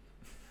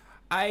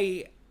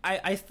 In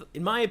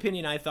my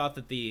opinion, I thought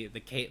that the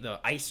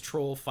ice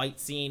troll fight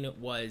scene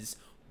was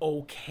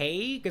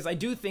okay, because I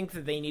do think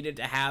that they needed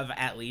to have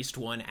at least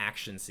one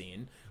action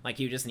scene. Like,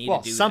 you just need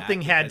to do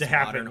something had to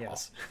happen,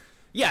 yes.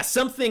 Yeah,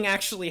 something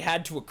actually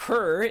had to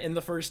occur in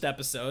the first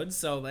episode,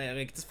 so like,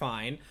 it's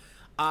fine.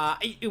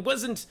 It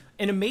wasn't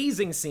an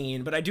amazing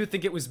scene, but I do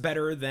think it was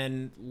better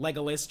than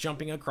Legolas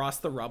jumping across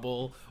the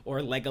rubble,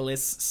 or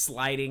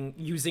Legolas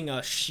using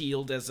a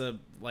shield as a,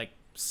 like,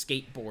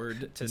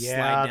 skateboard to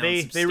slide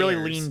down some they really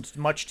leaned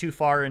much too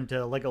far into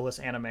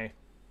Legolas anime.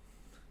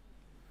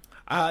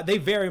 They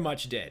very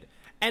much did.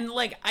 And,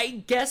 like,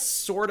 I guess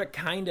sort of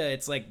kind of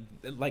it's like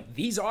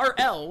these are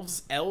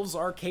elves. Elves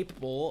are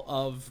capable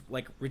of,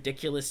 like,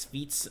 ridiculous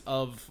feats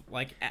of,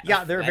 like,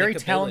 yeah, they're very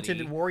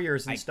talented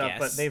warriors and stuff,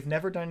 but they've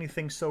never done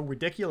anything so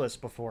ridiculous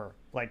before.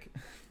 Like,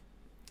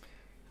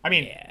 I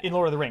mean, in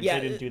Lord of the Rings, they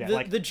didn't do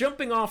that. The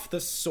jumping off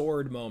the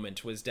sword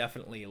moment was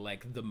definitely,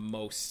 like, the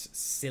most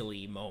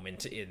silly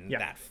moment in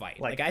that fight.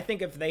 Like, I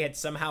think if they had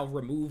somehow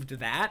removed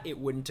that, it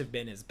wouldn't have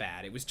been as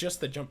bad. It was just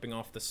the jumping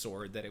off the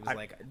sword that it was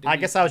I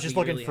guess I was just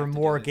looking for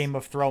more Game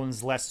of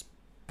Thrones, less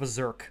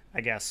Berserk,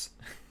 I guess.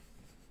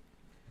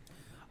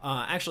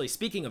 Actually,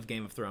 speaking of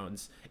Game of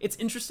Thrones, it's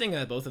interesting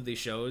that both of these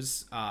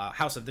shows,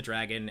 House of the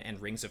Dragon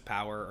and Rings of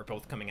Power, are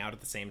both coming out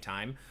at the same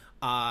time.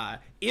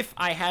 If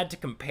I had to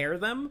compare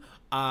them,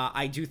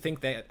 I do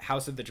think that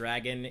House of the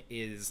Dragon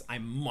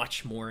I'm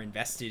much more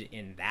invested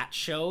in that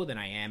show than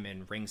I am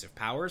in Rings of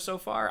Power so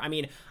far. I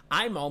mean,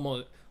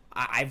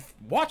 I've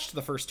watched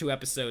the first 2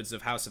 episodes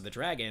of House of the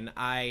Dragon.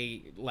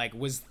 I, like,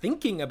 was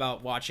thinking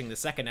about watching the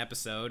second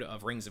episode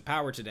of Rings of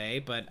Power today,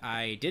 but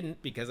I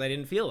didn't because I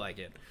didn't feel like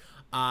it.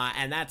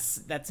 And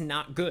that's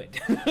not good.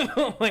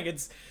 Like,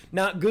 it's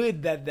not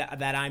good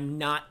that I'm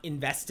not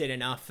invested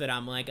enough that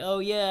I'm like, oh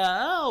yeah,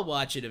 I'll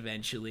watch it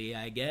eventually,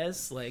 I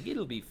guess. Like,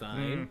 it'll be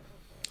fine.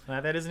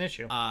 That is an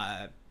issue.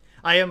 I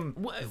am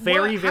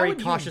very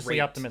cautiously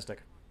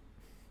optimistic.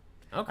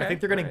 Okay. I think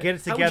they're going to get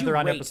it together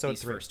on episode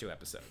 3. First 2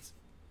 episodes.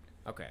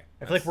 Okay.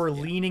 I feel like we're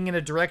leaning in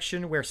a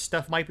direction where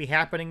stuff might be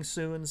happening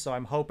soon, so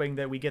I'm hoping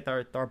that we get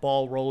our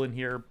ball rolling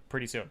here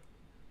pretty soon.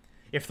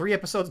 If 3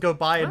 episodes go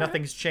by and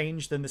nothing's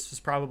changed, then this is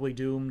probably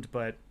doomed,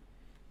 but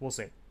we'll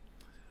see.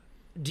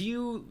 Do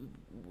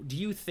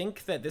you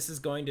think that this is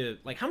going to,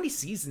 like, how many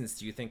seasons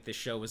do you think this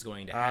show is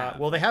going to have?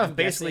 Well, they have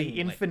basically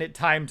infinite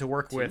time to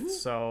work 2? With,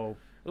 so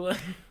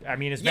I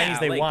mean, as many as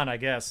they want, I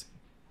guess.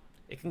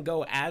 It can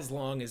go as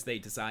long as they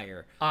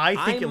desire. I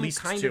think at least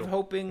 2. Kind of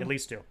hoping at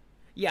least 2.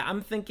 Yeah,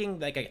 I'm thinking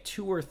like a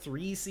 2 or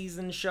 3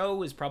 season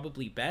show is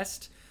probably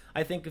best.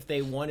 I think if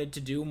they wanted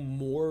to do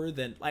more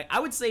than, like, I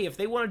would say if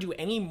they want to do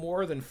any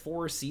more than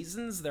 4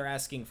 seasons, they're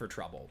asking for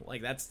trouble.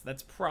 Like,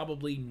 that's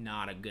probably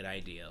not a good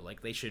idea.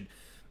 Like, they should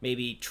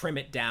maybe trim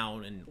it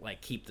down and,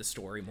 like, keep the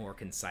story more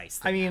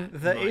concise. I mean,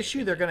 the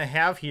issue they're going to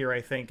have here,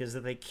 I think, is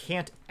that they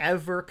can't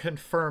ever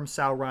confirm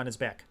Sauron is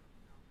back.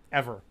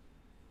 Ever.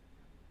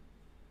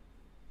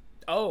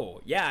 Oh,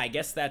 yeah, I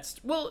guess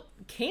that's, well,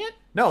 can't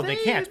No, they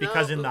can't,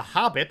 because in The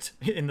Hobbit,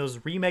 in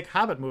those remake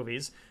Hobbit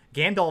movies,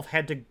 Gandalf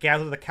had to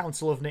gather the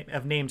council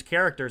of named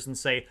characters and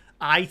say,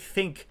 I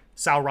think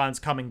Sauron's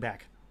coming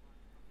back.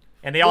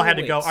 And they all had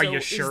to go, are you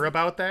sure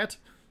about that?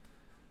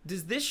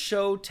 Does this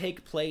show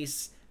take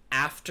place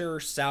after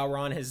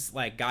Sauron has,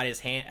 like, got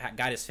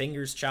his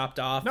fingers chopped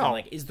off? No. And,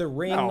 like, is the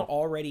ring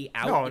already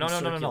out?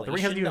 No. The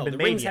ring hasn't even been made yet. The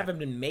rings haven't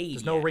been made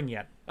There's no ring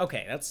yet.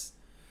 Okay, that's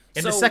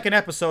In the second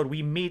episode,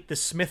 we meet the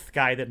Smith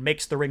guy that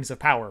makes the Rings of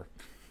Power.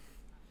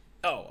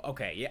 Oh,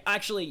 okay. Yeah,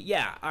 actually,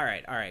 yeah. All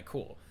right,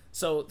 cool.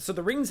 So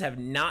the rings have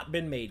not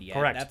been made yet.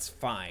 Correct. That's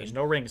fine. There's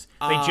no rings.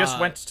 They just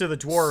went to the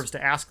dwarves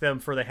to ask them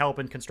for the help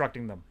in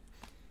constructing them.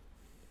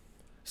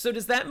 So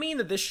does that mean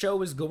that this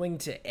show is going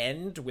to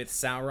end with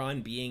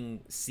Sauron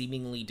being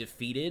seemingly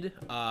defeated?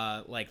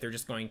 Like they're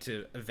just going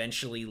to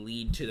eventually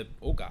lead to the...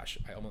 Oh gosh,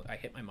 I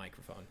hit my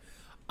microphone.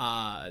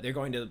 They're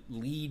going to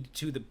lead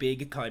to the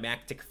big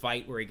climactic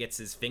fight where he gets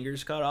his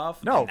fingers cut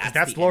off? No, because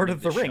that's Lord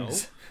of the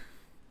Rings.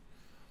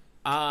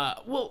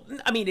 Well,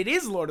 I mean, it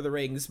is Lord of the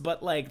Rings,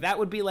 but, like, that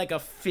would be, like, a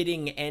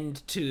fitting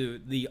end to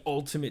the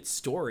ultimate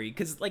story.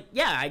 Because, like,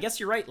 yeah, I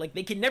guess you're right. Like,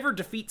 they can never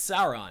defeat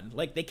Sauron.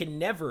 Like, they can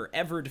never,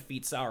 ever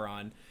defeat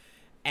Sauron.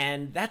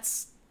 And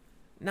that's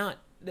not...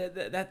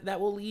 That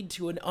will lead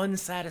to an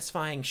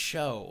unsatisfying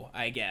show,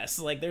 I guess.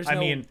 Like, there's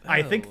no...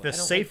 I think the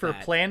safer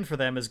like plan for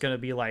them is going to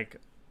be, like,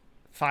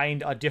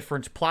 find a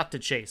different plot to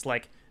chase.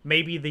 Like,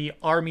 maybe the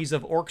armies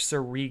of orcs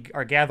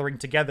are gathering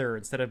together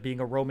instead of being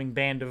a roaming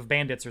band of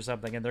bandits or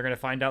something, and they're going to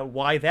find out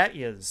why that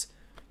is.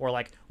 Or,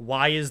 like,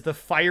 why is the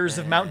fires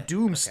of Mount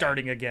Doom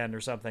starting again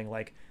or something.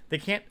 Like, they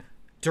can't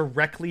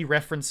directly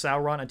reference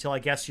Sauron until, I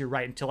guess you're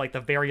right, until, like, the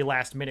very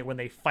last minute when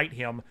they fight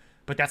him.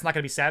 But that's not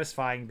going to be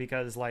satisfying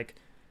because, like,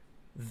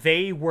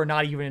 they were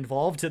not even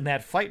involved in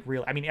that fight,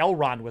 really. I mean,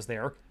 Elrond was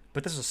there,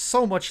 but this is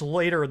so much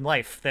later in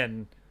life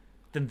than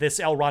this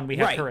Elrond we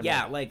have currently.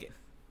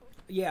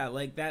 Yeah,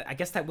 like that. I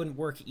guess that wouldn't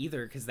work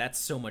either because that's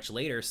so much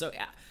later. So,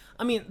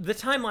 I mean, the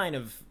timeline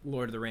of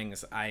Lord of the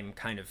Rings, I'm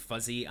kind of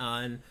fuzzy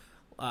on.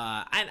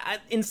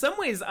 In some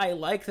ways, I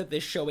like that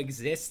this show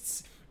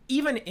exists,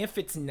 even if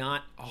it's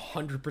not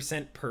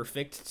 100%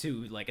 perfect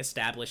to like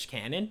establish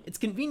canon. It's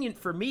convenient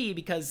for me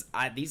because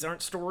these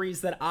aren't stories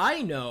that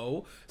I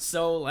know.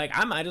 So, like,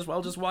 I might as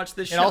well just watch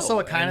this show. And also,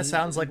 it kind of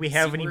sounds like we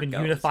haven't even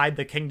unified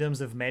the kingdoms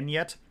of men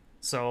yet.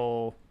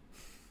 So...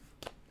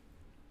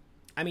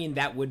 I mean,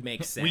 that would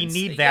make sense. We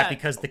need that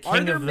because the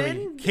king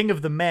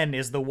of the men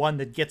is the one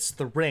that gets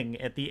the ring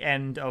at the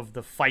end of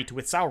the fight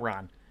with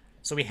Sauron.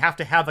 So we have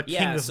to have a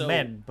king of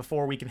men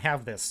before we can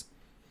have this.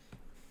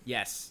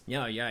 Yes.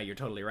 Yeah, you're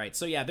totally right.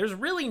 So yeah, there's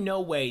really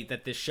no way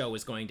that this show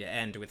is going to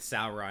end with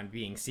Sauron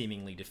being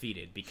seemingly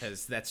defeated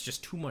because that's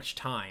just too much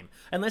time.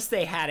 Unless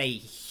they had a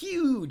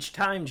huge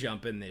time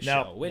jump in this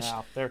show, which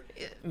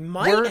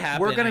might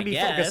happen. We're going to be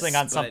focusing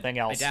on something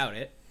else. I doubt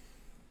it.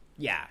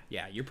 Yeah,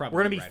 you're probably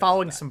We're going to be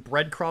following some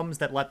breadcrumbs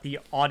that let the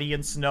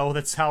audience know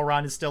that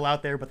Sauron is still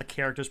out there, but the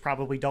characters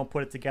probably don't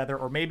put it together.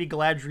 Or maybe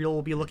Galadriel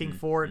will be looking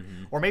for it.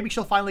 Or maybe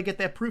she'll finally get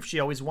that proof she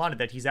always wanted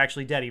that he's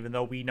actually dead, even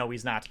though we know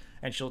he's not.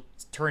 And she'll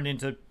turn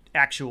into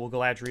actual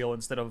Galadriel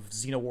instead of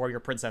Xena Warrior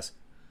Princess.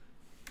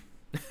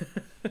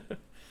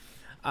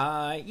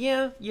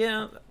 Yeah.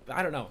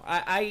 I don't know.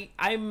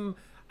 I'm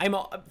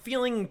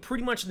feeling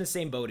pretty much in the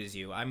same boat as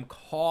you. I'm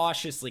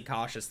cautiously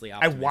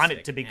optimistic. I want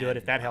it to be good,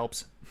 if that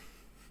helps.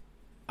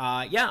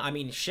 Yeah, I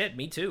mean, shit,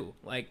 me too.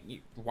 Like,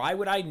 why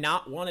would I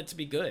not want it to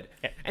be good?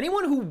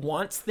 Anyone who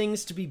wants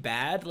things to be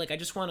bad, like, I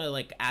just want to,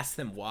 like, ask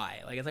them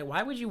why. Like, it's like,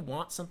 why would you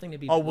want something to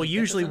be bad? Oh, well,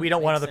 usually we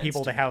don't want other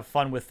people to have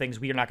fun with things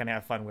we're not going to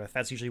have fun with.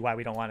 That's usually why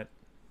we don't want it.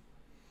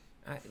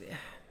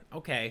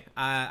 Okay,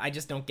 I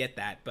just don't get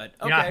that, but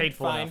okay, you're not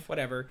hateful fine, enough.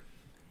 Whatever.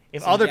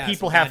 If other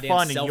people have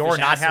fun and you're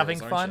not having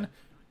fun,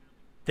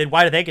 then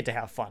why do they get to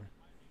have fun?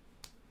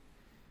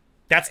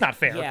 That's not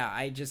fair. Yeah,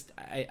 I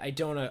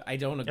don't agree.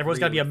 Everyone's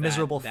got to be a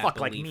miserable that fuck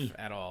like me.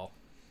 At all.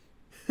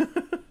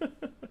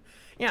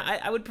 Yeah,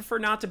 I would prefer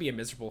not to be a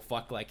miserable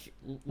fuck like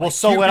well,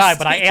 so would I,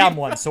 but I am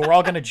one, so we're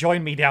all going to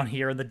join me down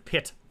here in the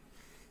pit.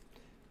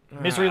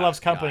 Misery loves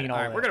company and all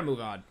that. We're going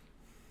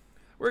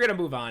to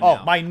move on. Oh,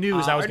 now. My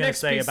news I was going to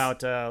say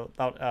about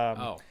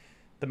the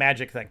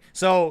magic thing.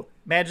 So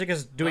Magic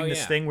is doing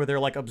this thing where they're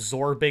like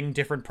absorbing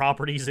different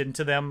properties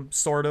into them,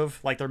 sort of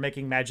like they're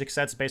making magic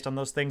sets based on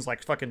those things,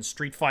 like fucking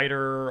Street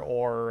Fighter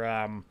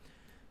or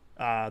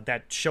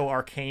that show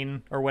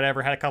Arcane or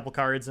whatever had a couple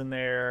cards in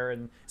there,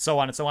 and so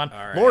on and so on.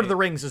 Right. Lord of the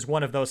Rings is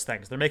one of those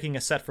things. They're making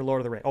a set for Lord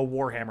of the Rings. Oh,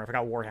 Warhammer! I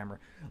forgot Warhammer.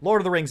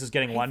 Lord of the Rings is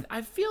getting one.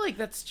 I feel like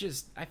that's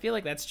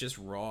just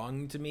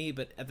wrong to me,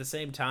 but at the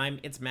same time,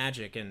 it's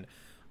Magic and.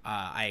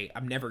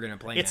 I'm never gonna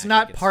play. It's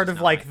not part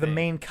of like the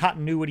main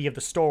continuity of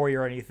the story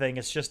or anything.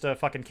 It's just a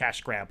fucking cash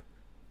grab.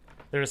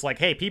 They're just like,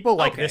 hey, people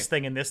like this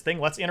thing and this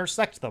thing. Let's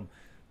intersect them.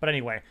 But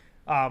anyway,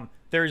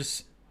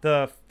 there's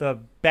the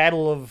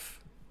Battle of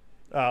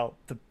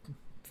the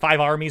Five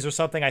Armies or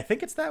something. I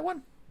think it's that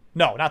one.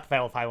 No, not the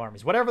Battle of Five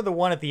Armies. Whatever the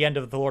one at the end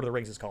of the Lord of the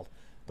Rings is called.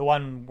 The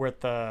one where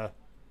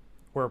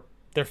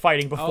they're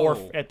fighting before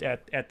at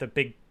the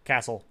big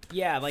castle.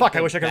 Yeah, like fuck.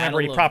 I wish I could remember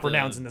any proper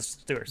nouns in this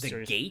series.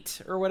 The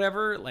gate or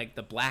whatever, like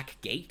the Black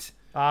Gate.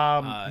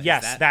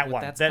 Yes, that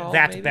one.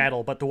 That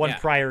battle, but the one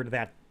prior to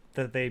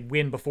that they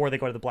win before they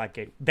go to the Black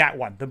Gate. That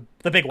one,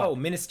 the big one. Oh,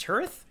 Minas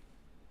Tirith.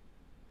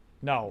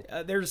 No,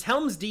 there's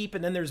Helm's Deep,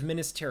 and then there's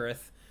Minas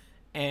Tirith,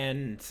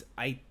 and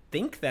I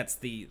think that's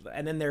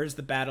and then there's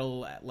the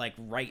battle like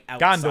right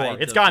outside.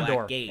 Gondor. It's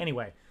Gondor.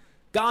 Anyway,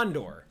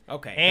 Gondor.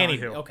 Okay.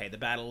 Anywho. Okay, the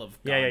Battle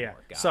of Gondor.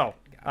 Yeah. So,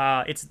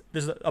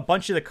 there's a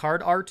bunch of the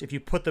card art. If you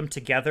put them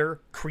together,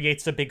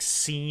 creates a big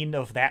scene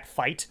of that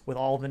fight with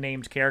all the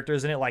named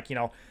characters in it. Like,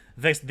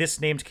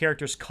 this named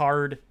character's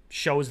card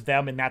shows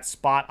them in that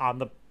spot on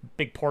the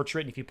big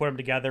portrait. And if you put them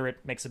together, it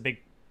makes a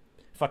big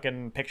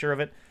fucking picture of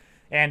it.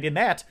 And in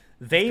that,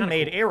 they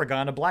made cool.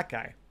 Aragorn a black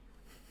guy.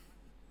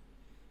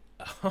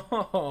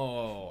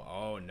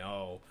 Oh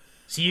no!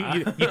 So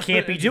you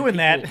can't be doing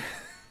that.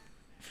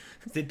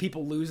 Did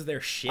people lose their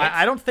shit?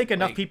 I don't think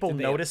enough people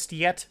noticed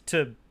yet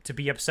to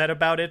be upset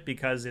about it,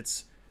 because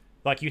it's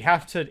like you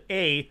have to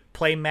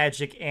play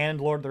Magic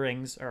and Lord of the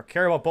Rings, or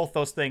care about both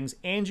those things,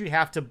 and you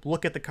have to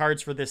look at the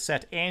cards for this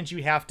set, and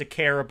you have to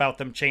care about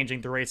them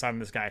changing the race on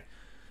this guy.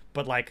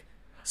 But like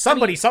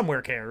somebody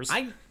somewhere cares.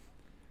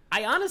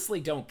 I honestly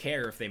don't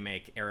care if they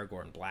make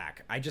Aragorn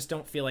black. I just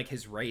don't feel like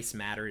his race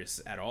matters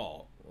at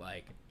all.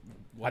 Like,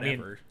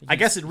 whatever. I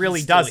guess it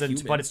really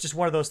doesn't, but it's just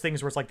one of those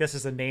things where it's like, this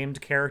is a named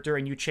character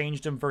and you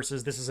changed him,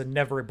 versus this is a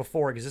never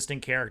before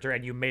existing character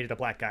and you made it a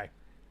black guy,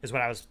 is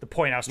the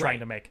point I was trying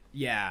to make.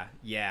 Yeah,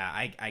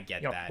 I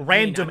get that.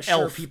 Random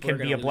elf can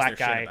be a black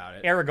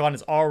guy. Aragorn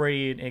is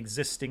already an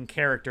existing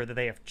character that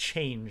they have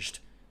changed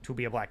to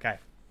be a black guy.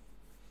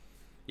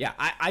 Yeah,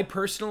 I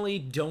personally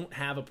don't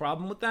have a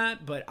problem with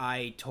that, but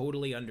I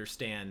totally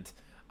understand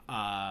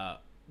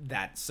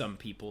that some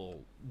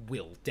people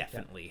will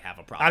definitely have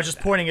a problem. I was just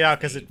pointing it out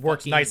because it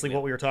works nicely.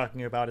 What we were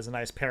talking about is a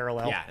nice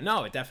parallel. Yeah,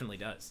 no, it definitely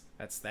does.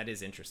 That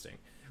is interesting.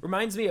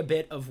 Reminds me a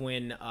bit of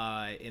when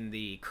in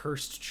the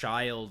Cursed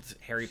Child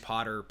Harry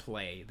Potter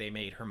play, they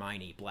made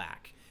Hermione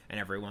black, and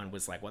everyone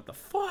was like, "What the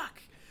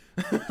fuck?"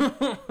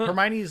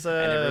 Hermione's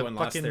a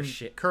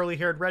fucking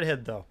curly-haired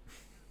redhead, though.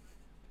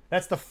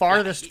 That's the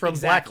farthest from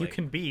black you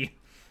can be.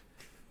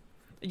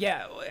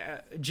 Yeah,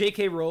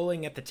 J.K.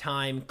 Rowling at the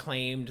time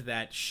claimed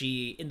that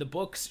in the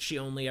books, she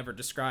only ever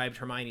described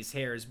Hermione's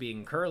hair as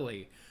being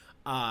curly.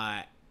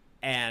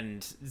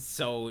 And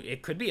so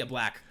it could be a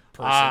black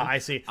person. I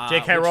see.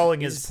 J.K.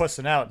 Rowling is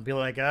pussing out and be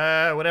like,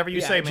 whatever you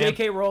say, man.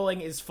 J.K.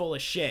 Rowling is full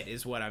of shit,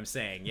 is what I'm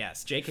saying.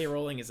 Yes, J.K.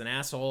 Rowling is an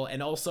asshole.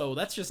 And also,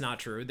 that's just not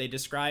true. They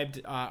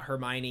described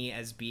Hermione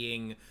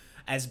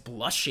as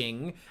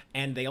blushing,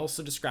 and they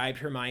also described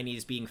Hermione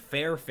as being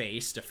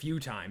fair-faced a few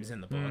times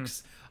in the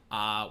books,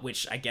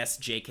 which I guess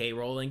J.K.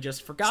 Rowling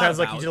just forgot about. Sounds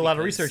like you did a lot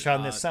of research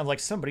on this. Sounds like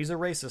somebody's a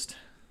racist.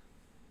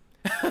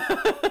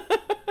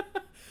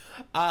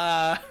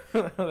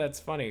 That's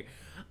funny.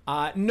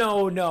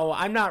 No,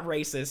 I'm not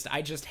racist.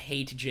 I just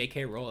hate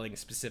J.K. Rowling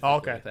specifically. Oh,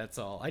 okay. That's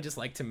all. I just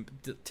like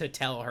to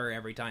tell her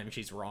every time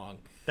she's wrong.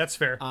 That's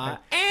fair. Anyway.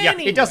 Yeah,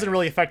 it doesn't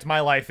really affect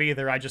my life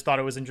either. I just thought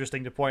it was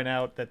interesting to point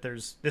out that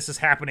this is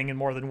happening in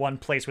more than one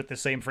place with the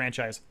same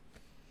franchise.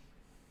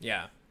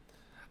 Yeah,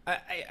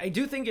 I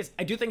do think it's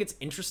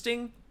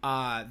interesting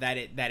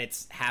that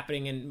it's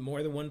happening in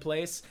more than one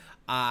place.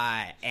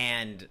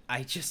 And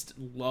I just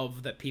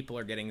love that people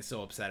are getting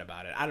so upset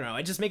about it. I don't know.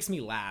 It just makes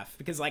me laugh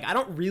because like I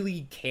don't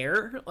really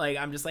care. Like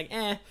I'm just like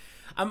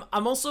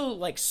I'm also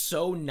like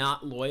so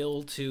not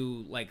loyal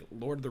to like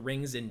Lord of the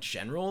Rings in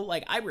general.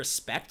 Like I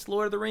respect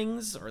Lord of the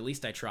Rings, or at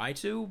least I try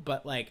to,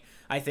 but like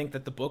I think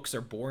that the books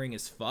are boring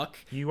as fuck.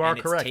 You are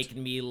correct.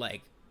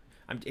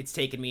 It's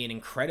taken me an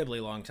incredibly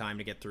long time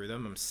to get through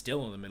them. I'm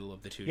still in the middle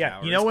of the Two Towers.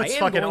 Yeah, you know what's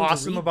fucking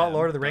awesome about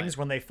Lord of the Rings?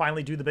 When they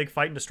finally do the big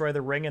fight and destroy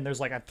the ring, and there's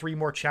like 3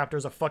 more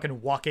chapters of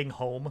fucking walking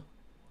home.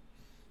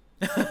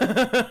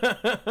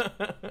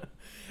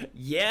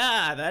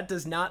 Yeah, that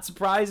does not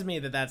surprise me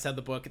that's how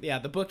the book... Yeah,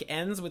 the book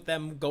ends with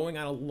them going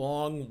on a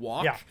long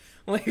walk. Yeah.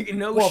 Like,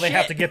 no Well, shit. They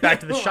have to get back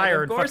to the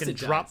Shire and fucking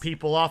drop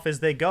people off as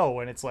they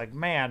go, and it's like,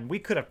 man, we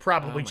could have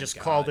probably just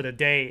called it a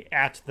day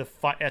at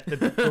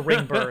the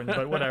ring burn,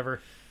 but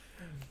whatever.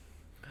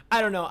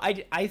 I don't know.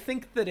 I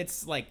think that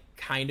it's like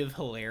kind of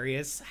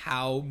hilarious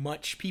how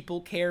much people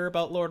care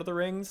about Lord of the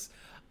Rings.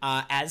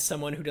 As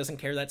someone who doesn't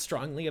care that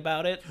strongly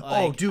about it.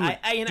 Like, dude,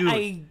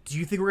 do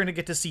you think we're gonna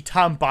get to see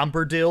Tom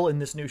Bombadil in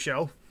this new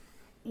show?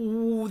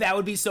 Ooh, that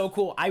would be so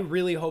cool. I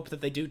really hope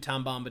that they do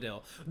Tom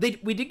Bombadil.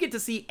 We did get to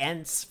see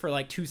Ents for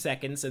like 2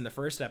 seconds in the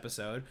first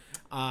episode,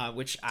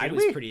 which I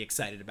was pretty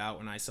excited about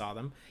when I saw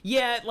them.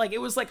 Yeah, like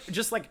it was like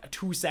just like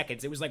 2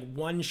 seconds. It was like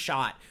one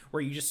shot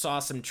where you just saw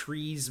some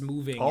trees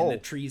moving and the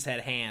trees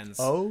had hands.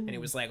 Oh. And it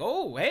was like,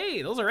 oh,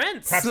 hey, those are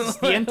Ents. Perhaps it's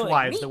the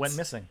Entwives that went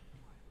missing.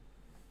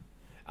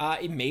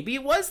 Maybe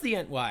it was the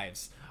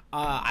Entwives.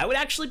 I would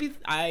actually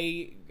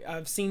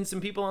I've seen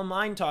some people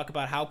online talk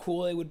about how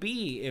cool it would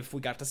be if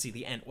we got to see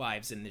the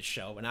Entwives in this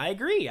show, and I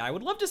agree. I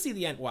would love to see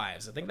the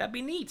Entwives. I think that'd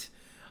be neat.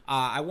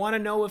 I want to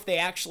know if they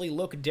actually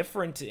look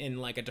different in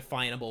like a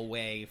definable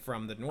way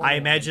from the normal. I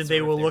imagine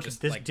they will look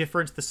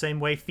different the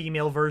same way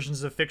female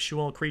versions of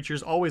fictional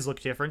creatures always look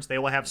different. They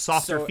will have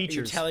softer features.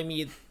 You're telling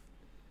me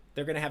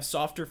they're gonna have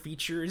softer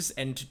features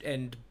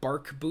and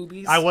bark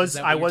boobies? I was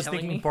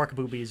thinking bark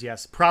boobies,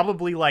 yes.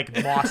 Probably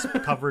like moss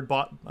covered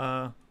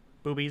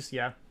boobies,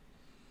 yeah.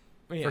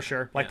 For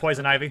sure. Like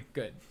poison ivy.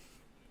 Good.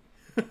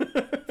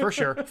 For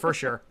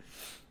sure.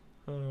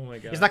 Oh my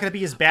god. It's not going to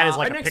be as bad as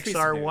like our a next piece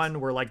of Pixar news. one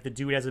where like the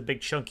dude has a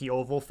big chunky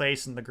oval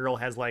face and the girl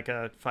has like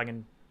a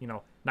fucking,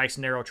 nice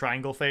narrow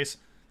triangle face.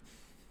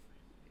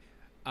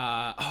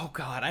 Oh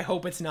god, I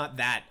hope it's not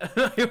that.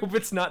 I hope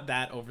it's not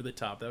that over the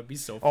top. That would be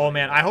so funny. Oh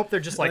man, I hope they're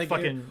just like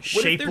fucking what if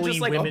they're shapely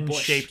just, like, a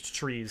women-shaped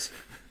trees.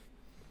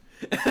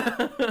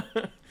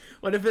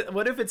 What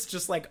if it's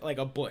just like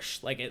a bush?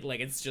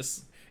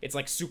 It's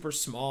like super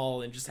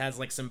small and just has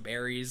like some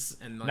berries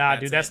and like, Nah,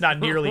 dude, that's it. not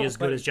nearly as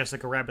good But as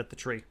Jessica Rabbit the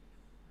tree.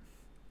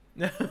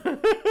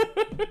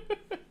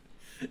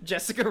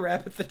 Jessica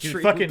Rabbit the Dude,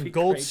 tree. fucking would be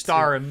gold great,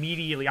 star too.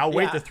 immediately. I'll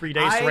wait Yeah, the 3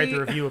 days to write the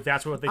review if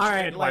that's what the All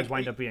right, headlines like,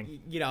 wind up being.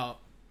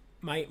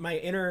 My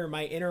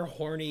inner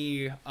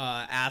horny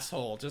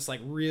asshole just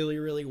like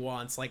really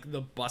wants like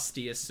the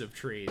bustiest of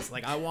trees.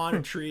 Like I want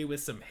a tree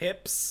with some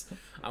hips.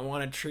 I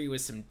want a tree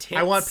with some tits.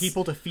 I want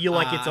people to feel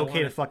like it's I okay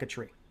want to fuck a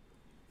tree.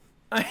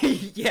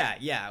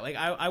 yeah. Like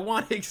I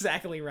want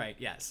exactly right.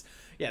 Yes.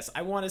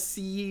 I want to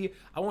see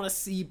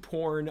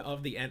porn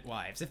of the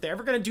Entwives. If they're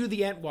ever gonna do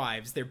the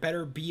Entwives, there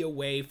better be a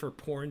way for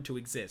porn to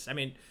exist. I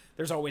mean,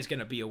 there's always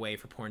gonna be a way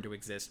for porn to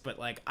exist, but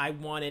like I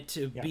want it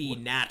to be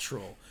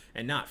natural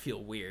and not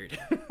feel weird.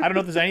 I don't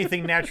know if there's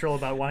anything natural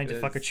about wanting to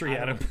fuck a tree,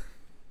 Adam.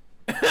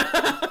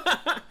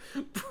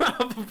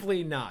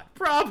 Probably not.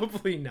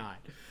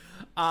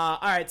 All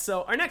right,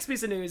 so our next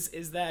piece of news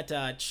is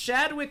that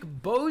Chadwick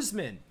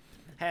Boseman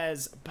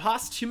has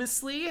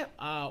posthumously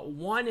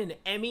won an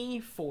Emmy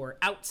for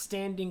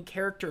Outstanding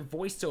Character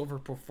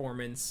Voiceover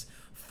Performance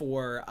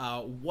for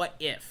What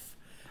If?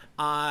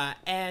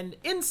 And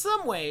in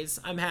some ways,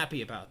 I'm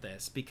happy about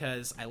this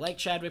because I like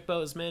Chadwick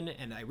Boseman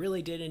and I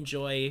really did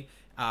enjoy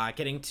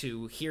getting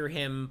to hear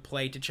him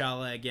play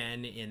T'Challa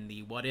again in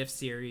the What If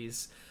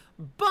series.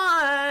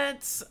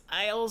 But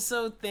I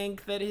also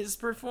think that his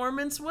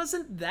performance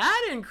wasn't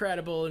that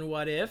incredible in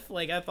What If.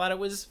 Like, I thought it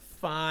was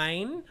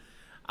fine.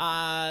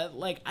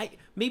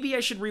 Maybe I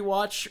should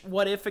rewatch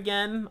What If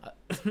again.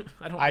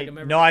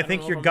 I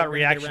think your gut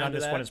reaction on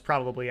this one is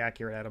probably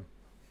accurate, Adam.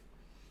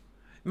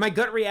 My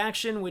gut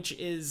reaction, which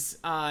is,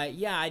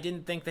 I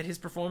didn't think that his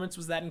performance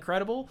was that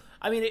incredible.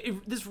 I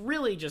mean, this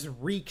really just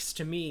reeks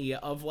to me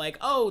of like,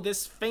 oh,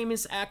 this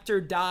famous actor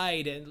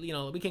died, and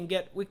we can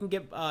get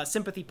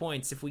sympathy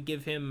points if we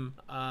give him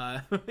the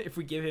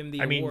award.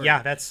 I mean,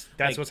 yeah, that's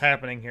like, what's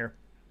happening here.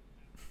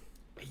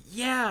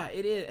 Yeah,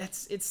 it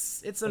is.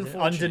 It's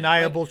unfortunate.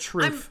 Undeniable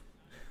truth.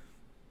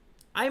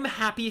 I'm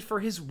happy for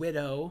his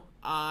widow,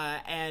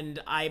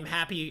 and I'm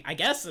happy, I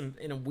guess,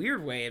 in a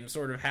weird way, I'm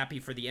sort of happy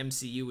for the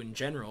MCU in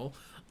general,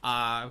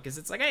 because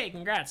it's like, hey,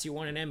 congrats, you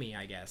won an Emmy,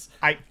 I guess.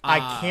 I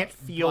can't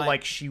feel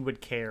like she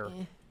would care.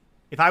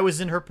 If I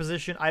was in her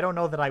position, I don't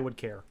know that I would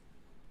care.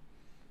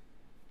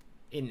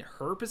 In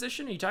her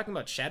position? Are you talking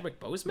about Chadwick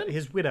Boseman?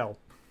 His widow.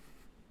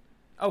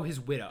 Oh,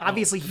 his widow.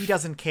 Obviously, he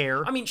doesn't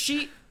care. I mean,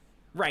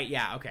 Right,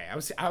 yeah, okay.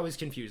 I was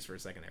confused for a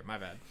second there. My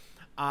bad.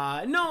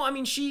 No, I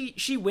mean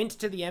she went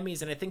to the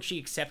Emmys and I think she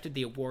accepted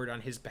the award on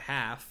his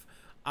behalf,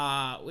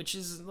 which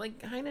is like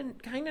kind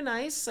of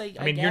nice. I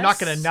mean, you're not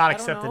gonna not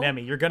accept an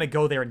Emmy. You're gonna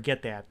go there and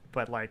get that,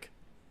 but like,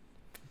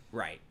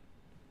 right?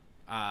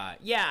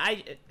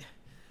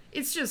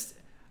 It's just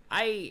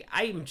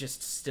I'm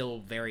just still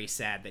very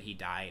sad that he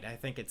died. I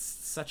think it's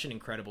such an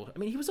incredible. I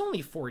mean, he was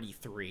only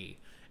 43.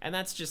 And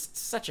that's just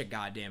such a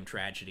goddamn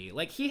tragedy.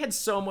 Like, he had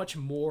so much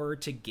more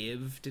to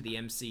give to the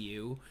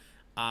MCU,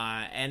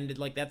 and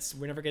like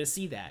we're never gonna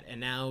see that. And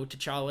now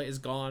T'Challa is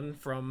gone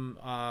from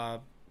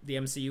the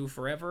MCU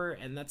forever,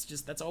 and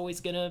that's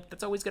always gonna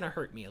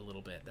hurt me a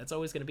little bit. That's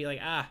always gonna be like,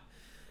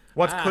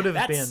 could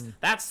have been.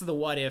 That's the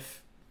what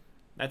if.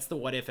 That's the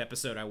what if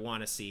episode I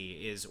want to see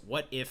is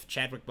what if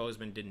Chadwick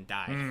Boseman didn't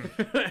die,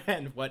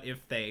 and what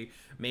if they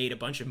made a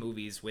bunch of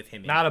movies with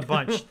him. Not a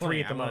bunch,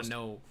 3 at the most.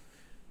 No.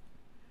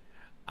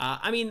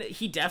 I mean,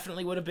 he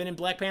definitely would have been in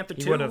Black Panther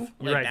 2. He would have.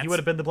 You're right. He would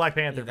have been the Black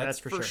Panther. That's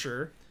for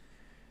sure.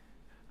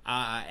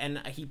 And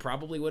he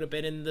probably would have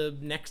been in the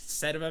next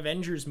set of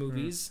Avengers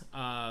movies,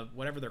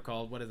 whatever they're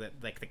called. What is it?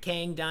 Like the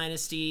Kang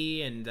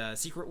Dynasty and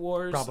Secret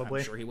Wars?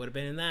 Probably. I'm sure he would have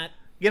been in that.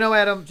 You know,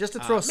 Adam, just to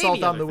throw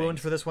salt on the wound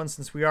things. for this one,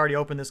 since we already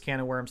opened this can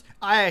of worms,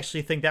 I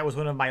actually think that was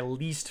one of my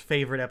least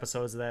favorite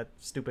episodes of that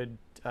stupid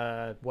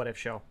What If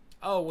show.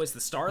 Oh, was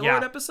the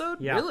Star-Lord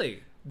episode? Yeah.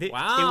 Really? Wow.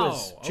 It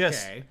was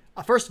just... Okay.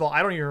 First of all,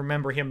 I don't even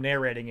remember him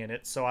narrating in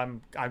it, so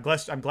I'm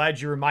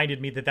glad you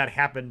reminded me that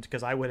happened,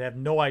 because I would have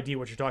no idea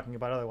what you're talking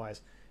about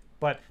otherwise.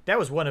 But that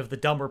was one of the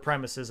dumber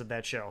premises of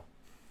that show.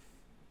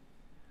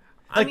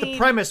 Like, the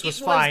premise was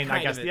fine,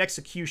 I guess. The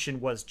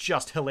execution was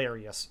just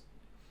hilarious.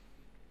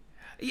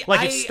 Yeah,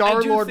 like, if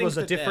Star-Lord was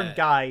a different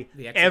guy,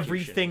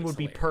 everything would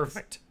be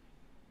perfect.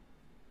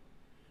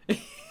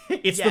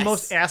 It's the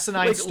most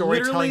asinine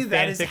storytelling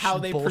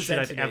fanfiction bullshit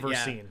I've ever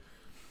seen.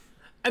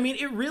 I mean,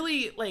 it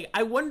really, like,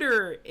 I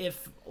wonder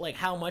if, like,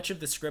 how much of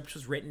the script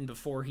was written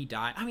before he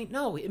died. I mean,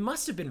 no, it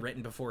must have been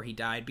written before he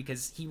died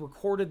because he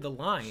recorded the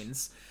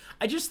lines.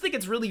 I just think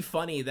it's really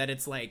funny that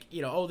it's like,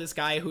 this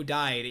guy who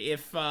died,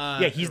 if...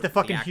 he's the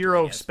fucking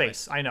hero of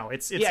space. I know.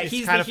 It's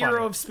he's kind the of hero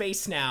funny. of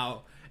space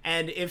now.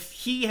 And if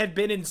he had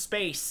been in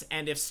space,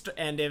 and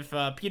if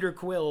Peter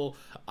Quill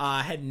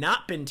had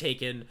not been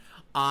taken,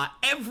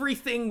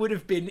 everything would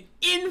have been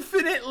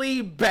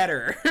infinitely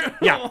better.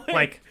 Yeah,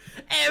 like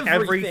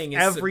everything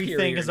is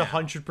everything is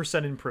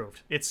 100%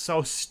 improved. It's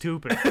so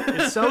stupid.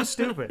 It's so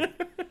stupid.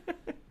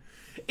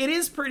 It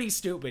is pretty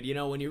stupid,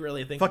 when you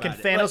really think Fucking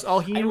about it. Thanos, all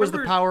he needed was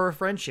the power of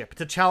friendship.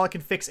 T'Challa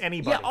can fix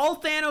anybody. Yeah, all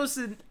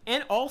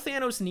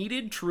Thanos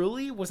needed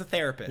truly was a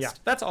therapist. Yeah.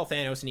 That's all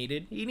Thanos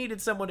needed. He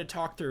needed someone to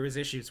talk through his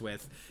issues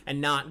with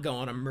and not go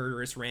on a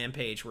murderous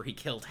rampage where he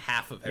killed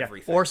half of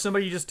everything. Or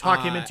somebody just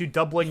talk him into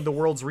doubling the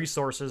world's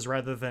resources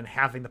rather than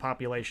halving the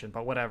population,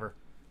 but whatever.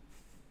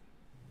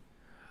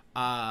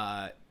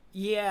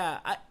 Yeah.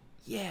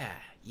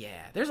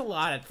 There's a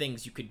lot of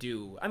things you could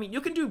do. I mean, you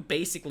can do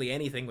basically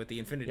anything with the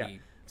Infinity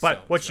But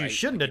Stones, what you right?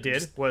 shouldn't have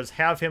did was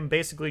have him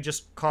basically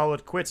just call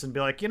it quits and be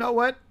like, you know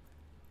what?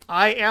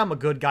 I am a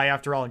good guy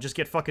after all, and just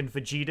get fucking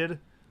Vegeta'd.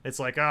 It's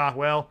like,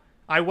 well,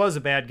 I was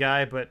a bad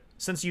guy, but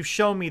since you've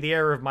shown me the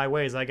error of my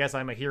ways, I guess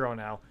I'm a hero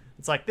now.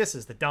 It's like, this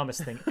is the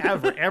dumbest thing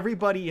ever.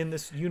 Everybody in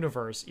this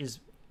universe is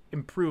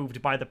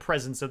improved by the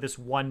presence of this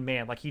one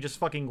man. Like, he just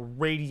fucking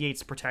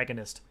radiates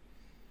protagonist.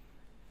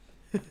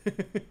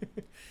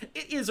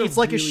 It's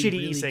like a really, shitty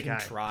really isekai.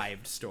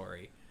 contrived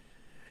story.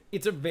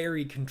 It's a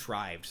very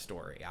contrived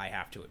story, I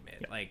have to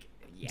admit.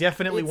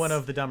 Definitely one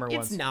of the dumber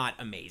ones. It's not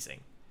amazing.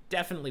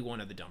 Definitely one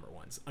of the dumber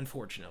ones,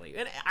 unfortunately.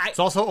 And it's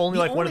also only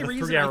like one of the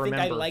three I remember. I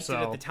think I liked it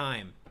at the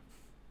time.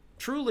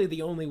 Truly,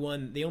 the only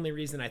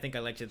reason I think I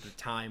liked it at the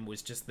time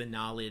was just the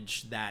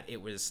knowledge that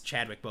it was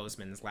Chadwick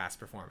Boseman's last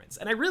performance.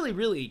 And I really,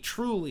 really,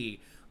 truly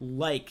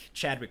like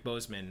Chadwick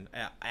Boseman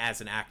as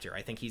an actor.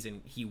 I think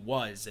he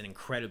was an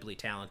incredibly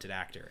talented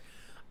actor.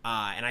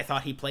 And I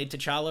thought he played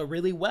T'Challa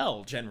really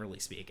well, generally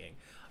speaking.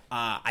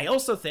 I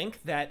also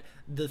think that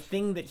the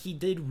thing that he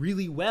did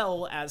really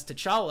well as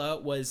T'Challa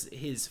was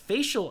his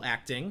facial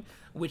acting,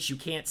 which you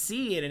can't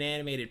see in an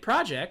animated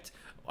project.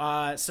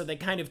 So they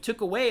kind of took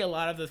away a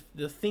lot of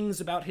the things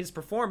about his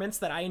performance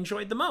that I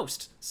enjoyed the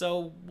most.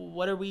 So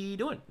what are we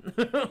doing?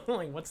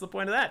 Like, what's the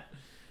point of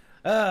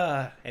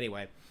that?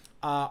 Anyway,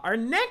 our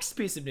next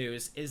piece of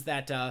news is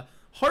that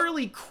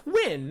Harley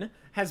Quinn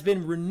has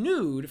been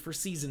renewed for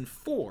season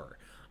 4,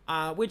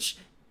 which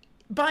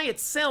by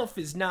itself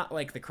is not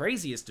like the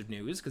craziest of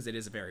news because it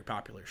is a very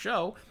popular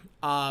show,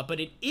 but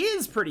it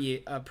is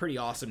pretty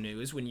awesome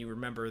news when you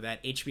remember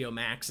that HBO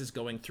Max is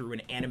going through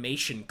an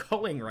animation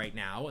culling right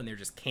now, and they're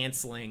just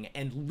canceling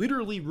and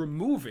literally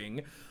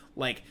removing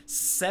like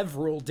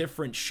several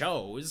different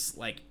shows,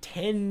 like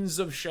tens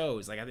of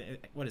shows. Like,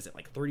 what is it,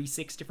 like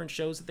 36 different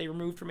shows that they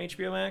removed from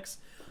HBO Max?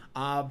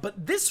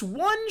 But this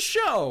one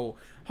show,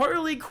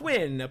 Harley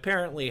Quinn,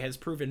 apparently has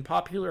proven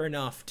popular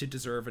enough to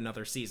deserve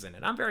another season,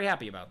 and I'm very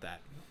happy about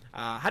that.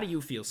 How do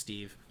you feel,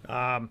 Steve?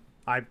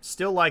 I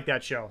still like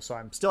that show, so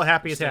I'm still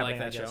happy it's happening.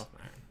 Like that show? All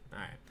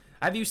right.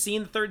 Have you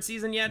seen the 3rd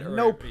season yet? Or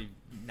nope.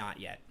 Not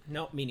yet.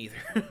 Nope, me neither.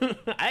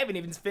 I haven't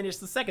even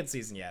finished the 2nd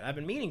season yet. I've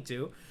been meaning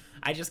to.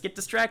 I just get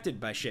distracted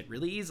by shit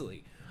really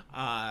easily.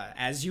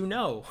 As you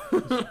know.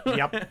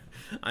 Yep.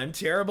 I'm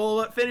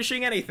terrible at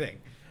finishing anything.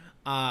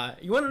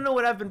 You want to know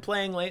what I've been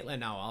playing lately?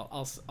 No,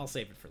 I'll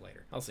save it for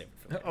later.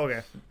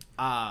 Okay.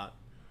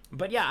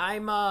 But yeah,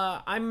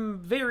 I'm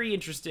very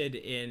interested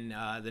in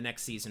the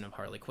next season of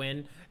Harley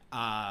Quinn.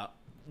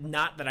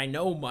 Not that I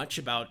know much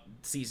about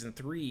season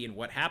 3 and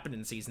what happened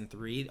in season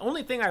 3. The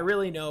only thing I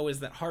really know is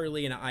that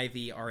Harley and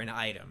Ivy are an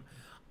item,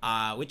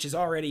 which is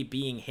already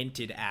being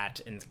hinted at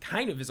and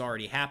kind of has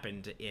already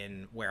happened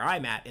in where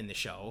I'm at in the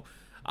show.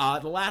 I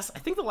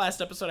think the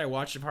last episode I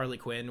watched of Harley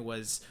Quinn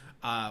was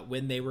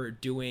when they were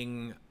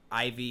doing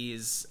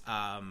Ivy's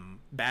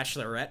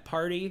bachelorette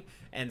party,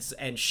 and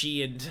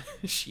she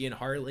and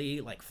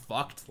Harley like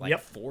fucked like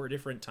 4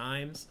 different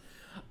times,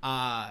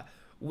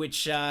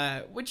 which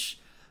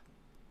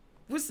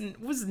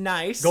was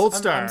nice. Gold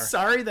star. I'm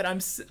sorry that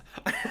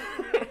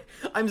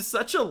I'm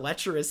such a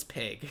lecherous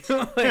pig.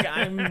 Like,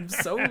 I'm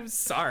so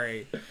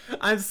sorry.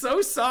 I'm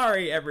so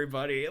sorry,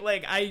 everybody.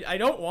 Like, I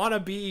don't want to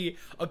be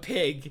a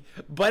pig,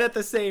 but at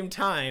the same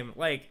time,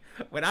 like,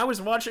 when I was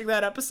watching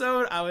that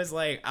episode, I was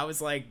like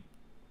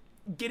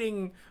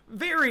getting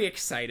very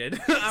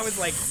excited. I was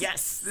like,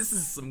 yes, this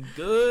is some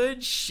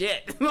good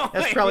shit.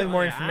 That's probably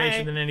more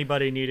information than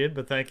anybody needed,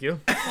 but thank you.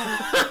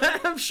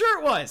 I'm sure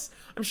it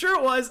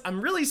was. I'm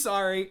really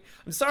sorry.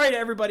 I'm sorry to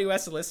everybody who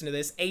has to listen to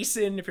this.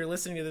 Asen, if you're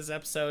listening to this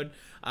episode,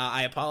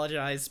 I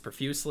apologize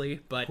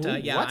profusely,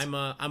 but yeah,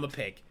 what? I'm a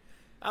pig.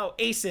 Oh,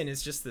 Asen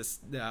is just this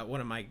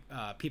one of my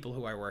people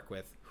who I work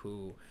with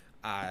who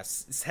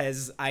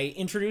says I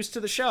introduced to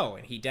the show,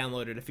 and he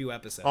downloaded a few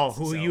episodes. Oh,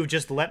 who you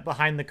just let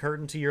behind the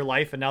curtain to your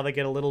life, and now they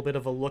get a little bit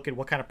of a look at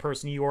what kind of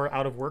person you are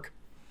out of work?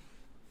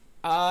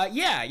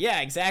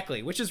 Yeah,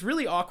 exactly. Which is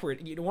really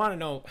awkward. You want to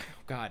know? Oh,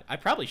 God, I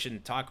probably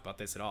shouldn't talk about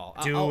this at all.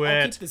 I'm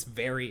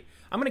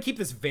gonna keep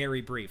this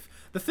very brief.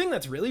 The thing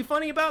that's really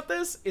funny about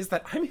this is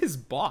that I'm his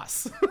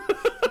boss.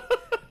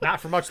 Not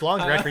for much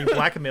longer after he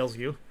blackmails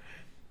you.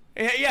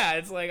 Yeah,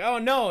 it's like, oh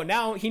no,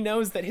 now he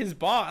knows that his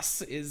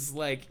boss is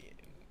like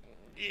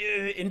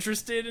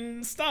interested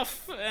in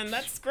stuff, and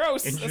that's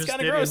gross. That's kind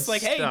Interested of gross. in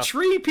Like, hey, stuff.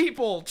 tree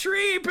people.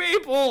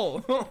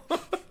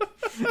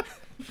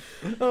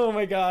 Oh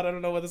my god, I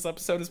don't know what this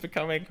episode is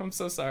becoming. I'm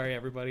so sorry,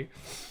 everybody.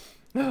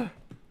 Is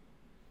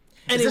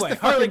Anyway, this the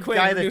Harley fucking Quinn.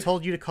 guy that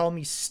told you to call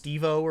me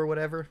Steve-O or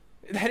whatever?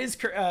 That is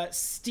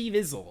Steve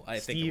Izzle, I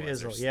think. Steve it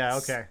was, or Izzle. Yeah,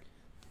 okay.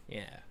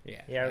 Yeah,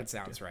 Yeah, that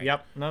sounds right.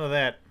 Yep, none of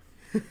that.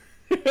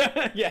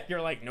 Yeah,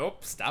 you're like,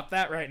 nope, stop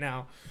that right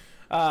now.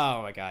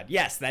 Oh my god.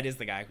 Yes, that is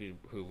the guy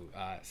who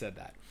said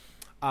that.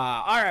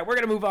 All right, we're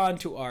going to move on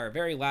to our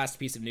very last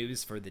piece of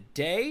news for the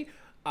day,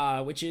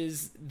 which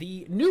is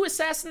the new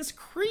Assassin's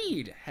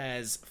Creed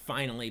has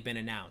finally been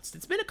announced.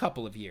 It's been a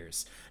couple of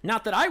years.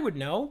 Not that I would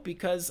know,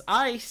 because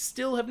I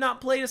still have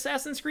not played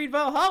Assassin's Creed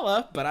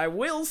Valhalla, but I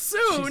will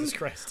soon. Jesus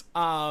Christ.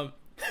 But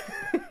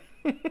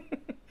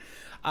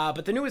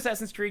the new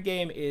Assassin's Creed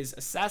game is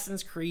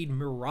Assassin's Creed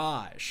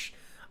Mirage.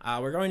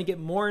 We're going to get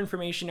more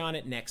information on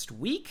it next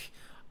week.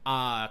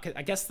 'Cause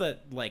I guess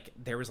that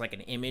there was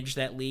an image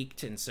that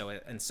leaked, and so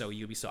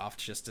Ubisoft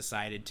just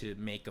decided to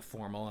make a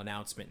formal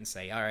announcement and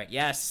say, all right,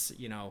 yes,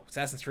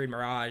 Assassin's Creed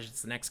Mirage,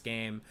 it's the next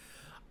game.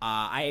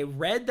 I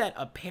read that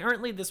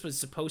apparently this was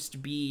supposed to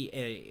be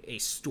a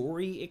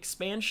story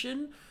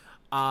expansion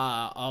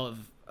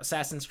of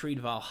Assassin's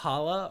Creed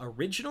Valhalla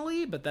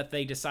originally, but that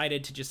they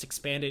decided to just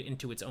expand it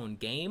into its own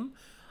game.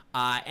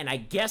 And I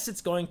guess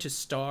it's going to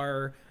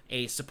star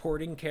a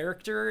supporting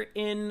character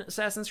in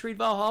Assassin's Creed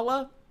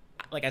Valhalla.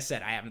 Like I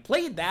said, I haven't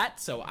played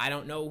that, so I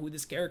don't know who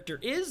this character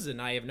is,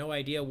 and I have no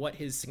idea what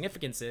his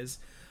significance is.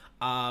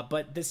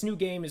 But this new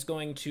game is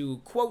going to,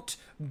 quote,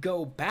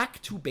 go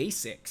back to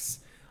basics.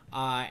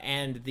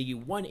 And the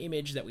one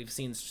image that we've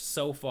seen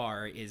so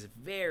far is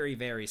very,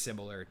 very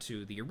similar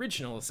to the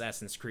original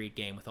Assassin's Creed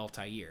game with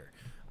Altair.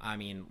 I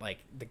mean,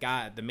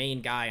 the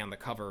main guy on the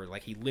cover,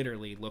 he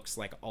literally looks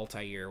like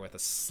Altair with a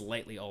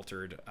slightly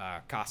altered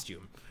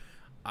costume.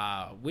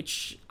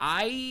 Which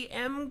I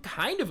am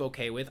kind of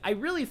okay with. I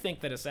really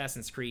think that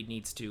Assassin's Creed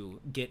needs to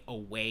get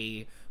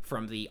away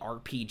from the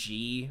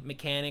RPG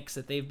mechanics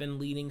that they've been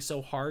leaning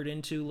so hard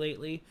into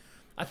lately.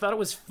 I thought it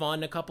was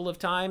fun a couple of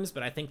times,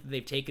 but I think that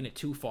they've taken it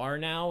too far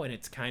now, and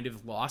it's kind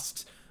of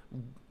lost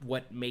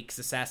what makes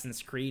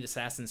Assassin's Creed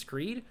Assassin's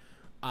Creed.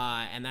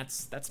 And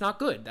that's not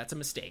good. That's a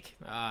mistake.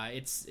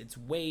 It's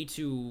way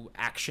too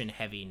action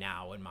heavy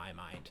now in my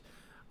mind.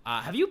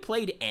 Have you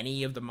played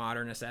any of the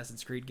modern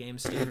Assassin's Creed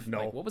games, Steve?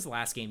 No. What was the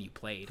last game you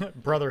played?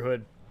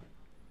 Brotherhood.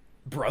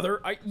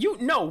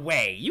 No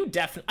way. You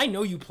definitely. I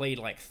know you played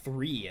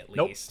 3 at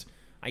Nope. least.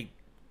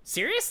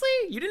 Seriously?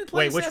 You didn't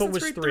play Wait, which Assassin's one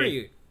was Creed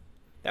 3?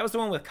 That was the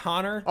one with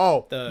Connor.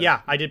 Oh, the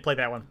yeah, I did play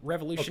that one.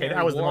 Revolutionary Okay,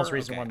 that was War? the most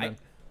recent Okay, one then.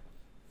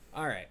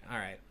 All right.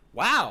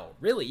 Wow,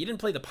 really? You didn't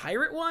play the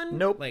pirate one?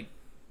 Nope.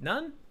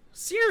 None?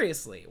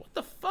 Seriously? What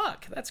the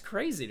fuck? That's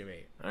crazy to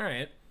me. All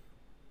right.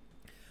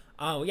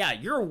 Oh, yeah,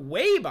 you're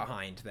way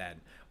behind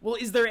then. Well,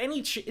 is there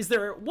any...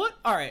 what...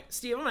 All right,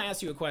 Steve, I'm going to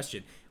ask you a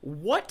question.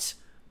 What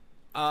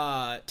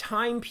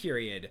time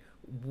period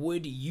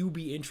would you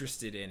be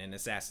interested in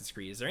Assassin's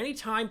Creed? Is there any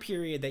time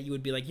period that you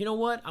would be like, you know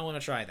what? I want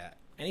to try that.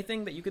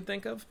 Anything that you could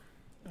think of?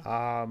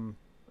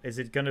 Is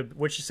it gonna...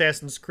 Which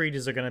Assassin's Creed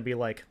is it gonna be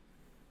like?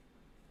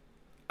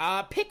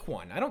 Pick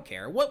one. I don't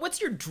care.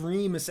 What's your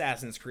dream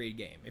Assassin's Creed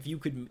game? If you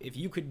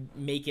could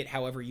make it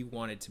however you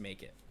wanted to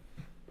make it.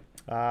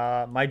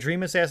 My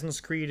dream Assassin's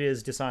Creed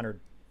is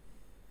Dishonored.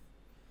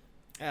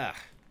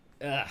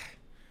 Ugh.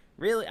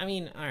 Really? I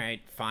mean, all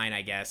right, fine,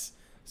 I guess.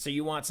 So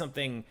you want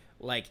something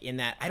in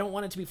that? I don't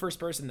want it to be first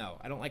person though.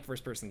 I don't like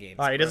first person games.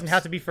 It doesn't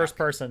have to be first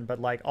person, but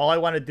all I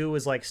want to do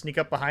is sneak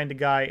up behind a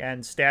guy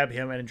and stab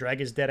him and drag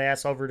his dead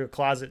ass over to a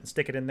closet and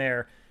stick it in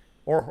there.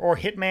 Or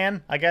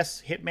Hitman, I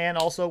guess. Hitman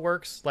also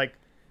works.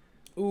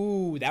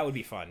 Ooh, that would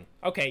be fun.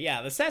 Okay,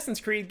 yeah, the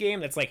Assassin's Creed game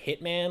that's like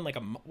Hitman,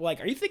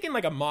 are you thinking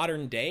a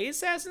modern day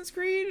Assassin's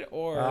Creed,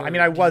 or? I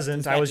mean, I wasn't.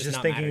 does that I was just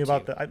not thinking matter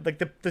about to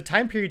you? the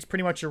time period's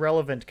pretty much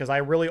irrelevant because I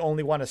really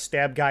only want to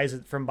stab guys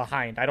from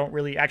behind. I don't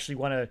really actually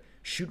want to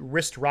shoot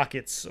wrist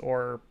rockets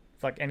or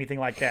anything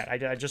like that.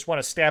 I just want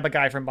to stab a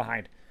guy from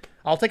behind.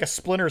 I'll take a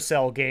Splinter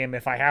Cell game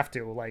if I have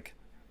to.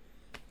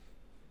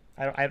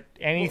 Anything.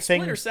 Well,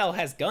 Splinter Cell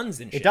has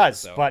guns and shit. It does,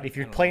 so but if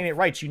you're I don't playing know. it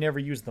right, you never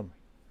use them.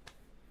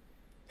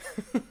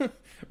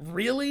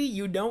 Really?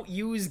 You don't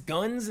use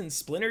guns in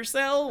Splinter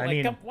Cell? I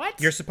mean, what?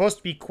 You're supposed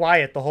to be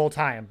quiet the whole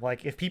time.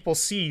 If people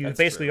see you, That's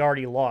you've basically true.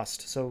 already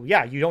lost. So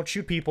yeah, you don't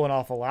shoot people an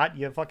awful lot.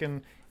 You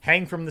fucking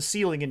hang from the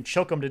ceiling and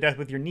choke them to death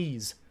with your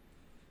knees.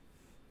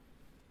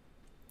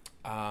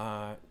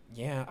 Yeah,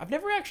 I've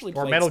never actually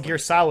Or played Metal Splinter Gear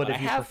Cell, Solid but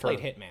if you I have prefer.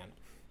 played Hitman.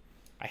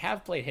 I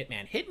have played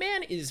Hitman.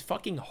 Hitman is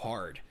fucking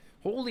hard.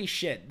 Holy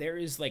shit, there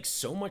is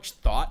so much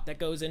thought that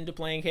goes into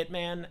playing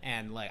Hitman,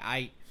 and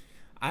I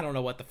don't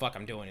know what the fuck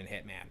I'm doing in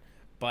Hitman.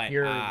 But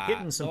You're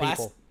hitting some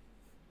people.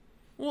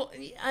 Well,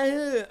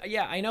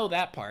 yeah, I know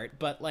that part,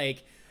 but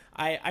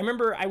I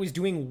remember I was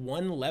doing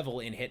one level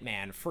in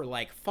Hitman for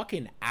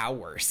fucking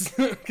hours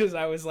because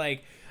I was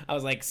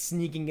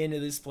sneaking into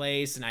this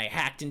place and I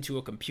hacked into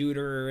a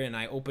computer and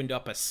I opened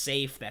up a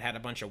safe that had a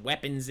bunch of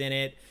weapons in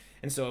it,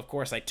 And so, of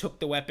course, I took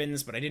the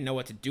weapons, but I didn't know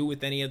what to do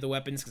with any of the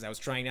weapons because I was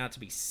trying not to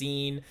be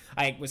seen.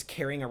 I was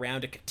carrying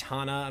around a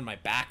katana on my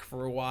back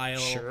for a while.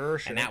 Sure.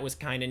 And that was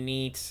kind of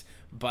neat.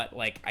 But,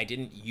 like, I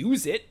didn't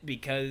use it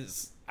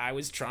because I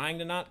was trying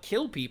to not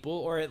kill people,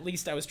 or at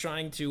least I was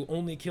trying to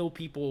only kill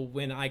people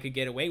when I could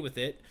get away with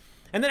it.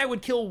 And then I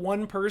would kill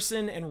one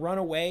person and run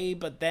away,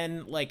 but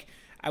then, like,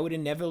 I would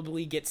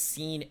inevitably get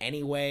seen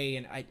anyway,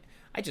 and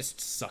I just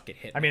suck at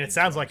Hitman. I mean, it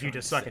sounds like you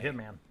just suck at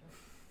Hitman.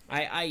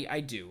 I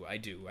do.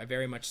 I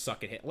very much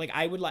suck at hit. Like,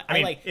 I would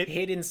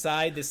hid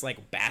inside this,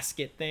 like,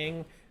 basket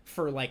thing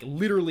for, like,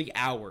 literally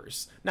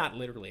hours. Not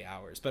literally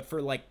hours, but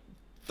for, like,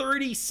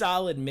 30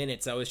 solid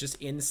minutes. I was just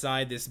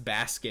inside this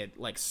basket,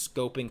 like,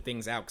 scoping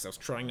things out because I was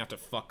trying not to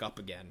fuck up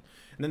again.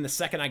 And then the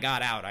second I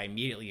got out, I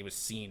immediately was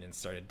seen and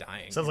started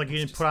dying. Sounds like you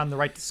didn't put on the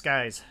right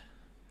disguise.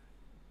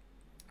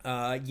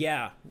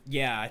 Yeah,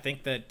 I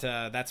think that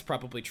that's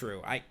probably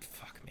true.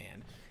 Fuck,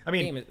 man. I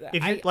mean,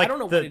 if you, I don't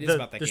know what it is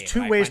about that game. There's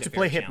two ways to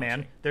play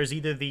Hitman. There's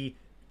either the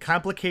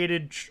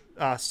complicated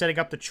setting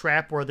up the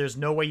trap where there's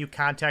no way you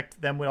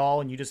contact them at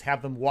all and you just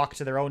have them walk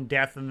to their own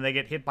death and they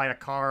get hit by a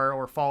car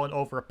or fallen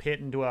over a pit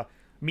into a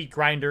meat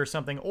grinder or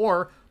something.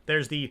 Or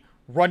there's the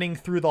running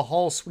through the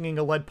hall swinging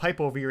a lead pipe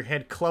over your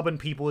head, clubbing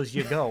people as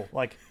you go.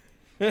 Like,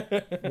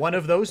 one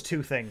of those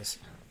two things.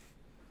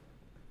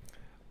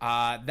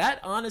 That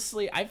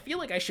honestly, I feel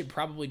like I should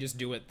probably just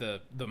do it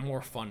the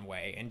more fun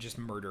way and just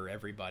murder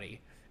everybody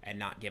and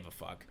not give a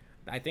fuck.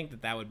 I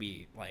think that would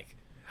be, like,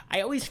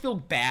 I always feel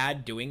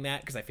bad doing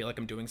that because I feel like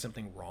I'm doing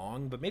something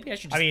wrong, but maybe I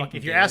should just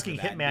if you're asking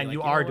Hitman, like,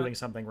 you are doing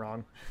something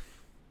wrong.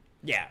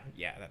 Yeah,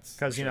 that's...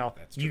 Because,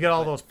 you get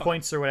all those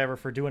points or whatever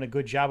for doing a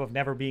good job of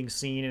never being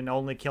seen and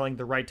only killing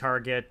the right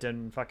target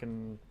and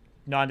fucking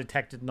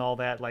non-detected and all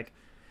that. Like,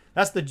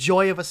 that's the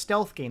joy of a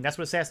stealth game. That's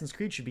what Assassin's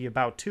Creed should be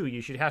about, too.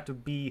 You should have to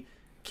be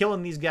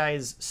killing these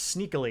guys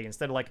sneakily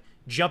instead of, like,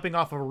 jumping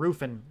off of a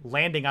roof and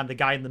landing on the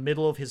guy in the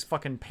middle of his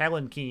fucking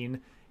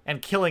palanquin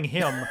and killing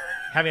him,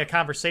 having a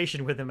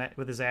conversation with him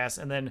with his ass,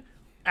 and then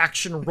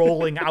action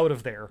rolling out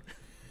of there.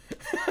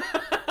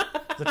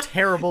 It's a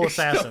terrible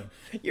assassin.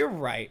 You're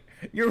right.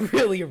 You're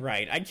really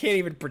right. I can't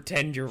even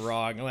pretend you're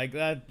wrong. Like,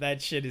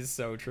 that shit is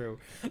so true.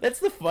 That's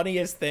the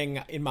funniest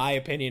thing, in my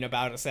opinion,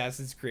 about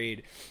Assassin's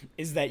Creed,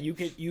 is that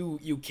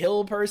you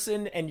kill a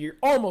person and you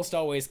almost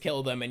always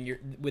kill them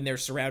and when they're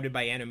surrounded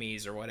by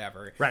enemies or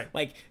whatever. Right.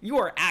 Like, you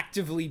are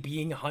actively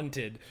being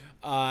hunted.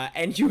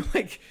 And you,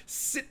 like,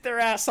 sit their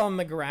ass on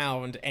the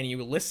ground and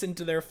you listen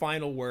to their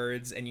final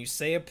words and you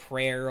say a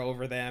prayer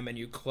over them and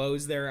you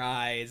close their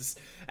eyes.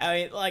 I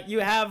mean, like,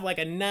 you have, like,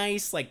 a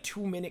nice, like,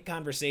 2-minute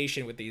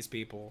conversation with these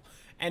people.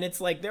 And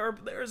it's like,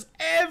 there's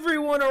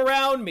everyone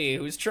around me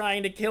who's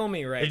trying to kill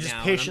me right now. They just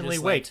patiently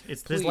wait. Like,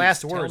 it's his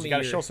last words. You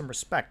gotta show some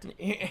respect.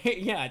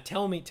 Yeah,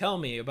 tell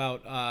me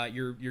about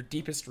your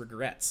deepest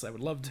regrets. I would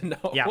love to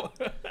know. Yeah,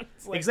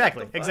 like,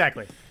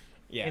 exactly.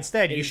 Yeah,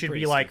 instead, you should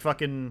be like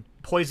fucking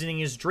poisoning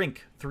his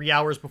drink 3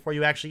 hours before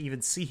you actually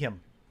even see him.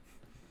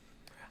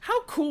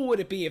 How cool would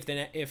it be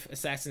if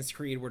Assassin's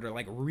Creed were to,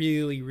 like,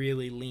 really,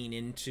 really lean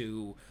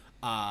into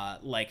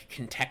like,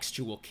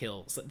 contextual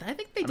kills? I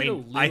think they did a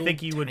little. I think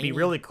he would be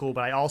really cool,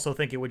 but I also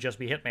think it would just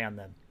be Hitman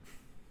then.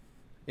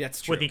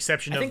 That's true. With the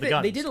exception of the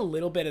guns. They did a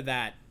little bit of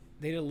that.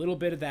 They did a little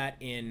bit of that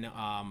in,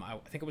 I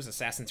think it was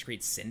Assassin's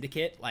Creed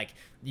Syndicate. Like,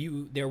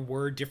 there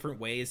were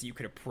different ways you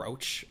could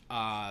approach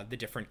the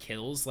different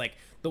kills. Like,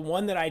 the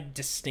one that I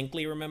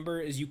distinctly remember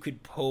is you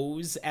could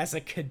pose as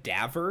a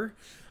cadaver.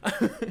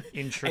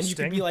 Interesting. And you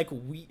could be like,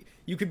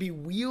 you could be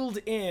wheeled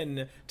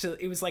in to.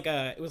 It was like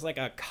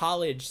a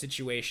college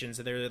situation.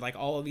 So there were, like,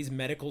 all of these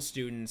medical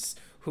students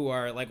who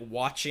are, like,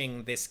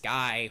 watching this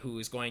guy who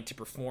is going to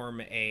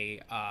perform an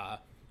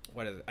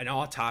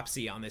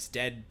autopsy on this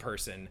dead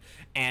person,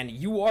 and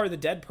you are the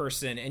dead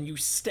person and you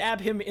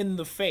stab him in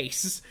the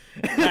face.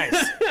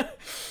 Nice.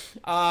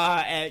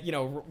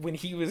 And, when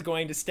he was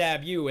going to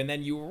stab you, and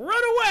then you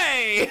run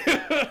away.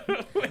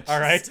 All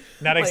right,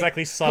 not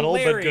exactly subtle,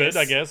 but good,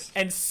 I guess.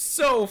 And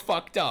so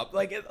fucked up.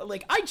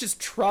 Like I just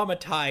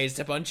traumatized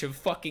a bunch of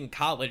fucking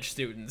college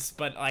students,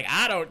 but, like,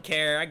 I don't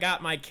care. I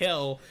got my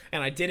kill,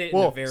 and I did it in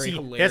a very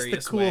hilarious way.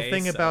 That's the cool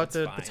thing about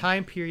the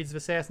time periods of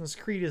Assassin's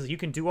Creed is you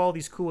can do all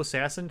these cool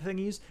assassin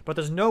thingies, but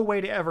there's no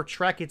way to ever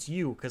track it's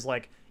you, because,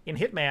 like, in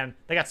Hitman,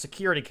 they got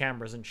security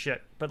cameras and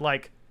shit, but,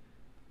 like,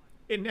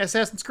 in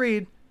Assassin's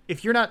Creed,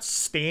 if you're not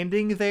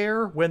standing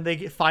there when they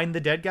find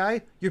the dead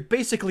guy, you're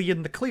basically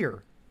in the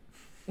clear.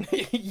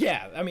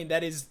 Yeah, I mean,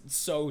 that is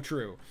so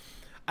true.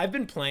 I've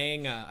been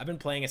playing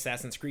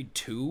Assassin's Creed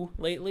 2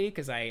 lately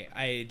because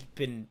I've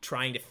been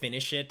trying to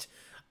finish it,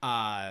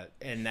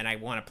 and then I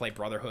want to play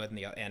Brotherhood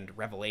and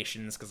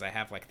Revelations because I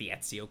have, like, the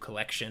Ezio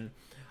collection.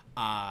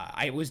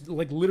 I was,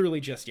 like, literally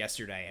just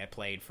yesterday I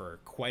played for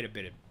quite a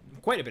bit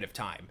of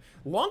time,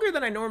 longer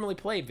than I normally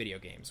play video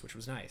games, which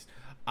was nice.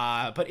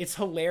 But it's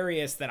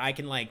hilarious that I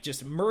can like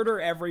just murder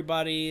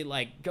everybody,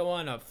 like go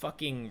on a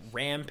fucking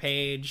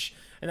rampage,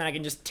 and then I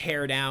can just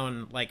tear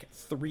down like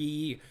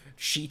 3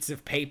 sheets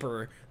of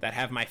paper that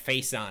have my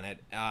face on it,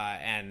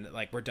 and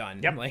like we're done.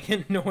 Yep.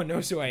 Like no one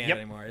knows who I am Yep.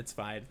 anymore. It's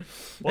fine.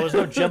 Well, there's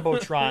no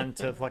jumbotron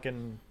to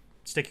fucking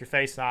stick your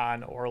face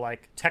on, or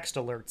like text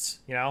alerts,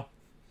 you know.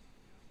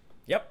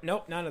 Yep,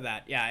 nope, none of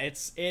that. Yeah, it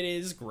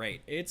is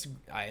great.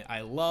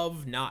 I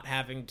love not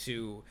having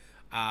to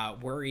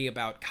worry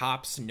about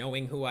cops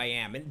knowing who I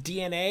am. And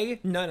DNA,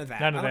 none of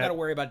that. I don't gotta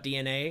worry about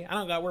DNA. I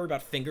don't gotta worry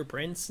about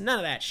fingerprints. None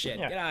of that shit.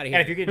 Yeah. Get out of here.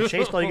 And if you're getting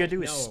chased, all you gotta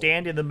do is No.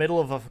 stand in the middle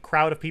of a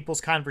crowd of people's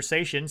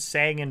conversations,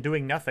 saying and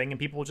doing nothing, and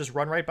people will just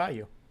run right by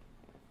you.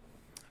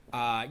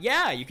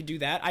 Yeah, you could do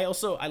that. I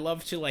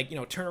love to like,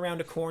 turn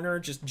around a corner,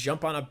 just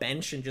jump on a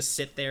bench and just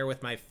sit there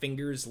with my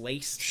fingers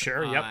laced.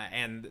 Sure, yep.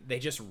 And they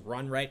just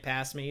run right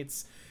past me.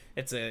 It's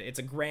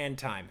a grand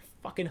time.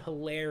 Fucking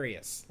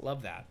hilarious.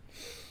 Love that.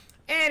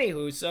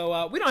 Anywho,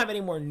 so we don't have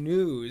any more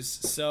news,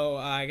 so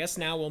I guess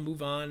now we'll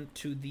move on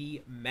to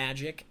the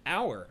magic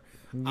hour.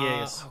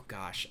 Yes. Oh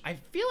gosh, I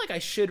feel like I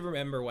should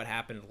remember what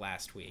happened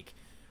last week.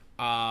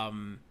 I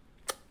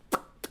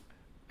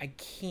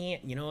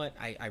can't. You know what?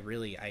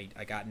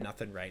 I got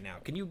nothing right now.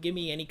 Can you give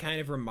me any kind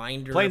of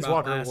reminder about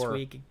Planeswalker last War.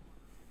 week?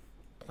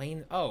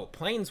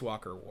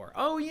 Planeswalker War.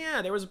 Oh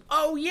yeah, there was a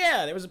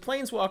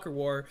Planeswalker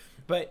War,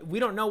 but we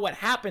don't know what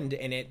happened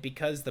in it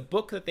because the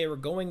book that they were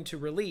going to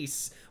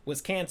release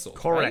was canceled.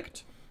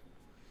 Correct.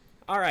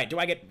 Right? All right. Do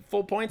I get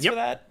full points Yep. for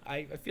that?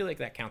 I feel like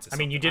that counts as I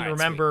mean, you something. didn't All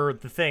right, remember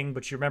the thing,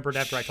 but you remembered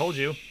after I told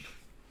you.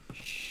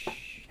 sweet.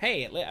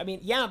 Hey, I mean,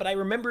 yeah, but I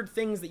remembered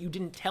things that you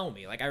didn't tell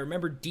me. Like I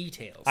remembered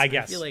details. I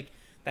guess. I feel like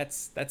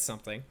that's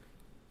something.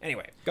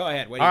 Anyway, go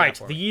ahead. What do All you right, got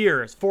for the me?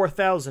 year is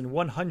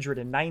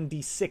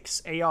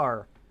 4196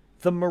 AR.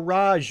 The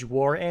Mirage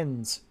War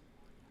ends.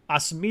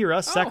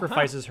 Asmira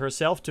sacrifices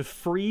herself to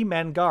free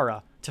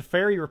Mangara.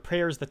 Teferi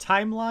repairs the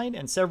timeline,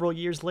 and several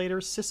years later,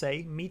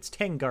 Sisay meets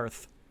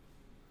Tengarth.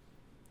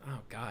 Oh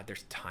God,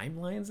 there's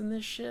timelines in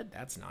this shit.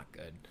 That's not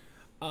good.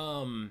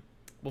 Well,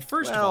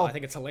 first of all, I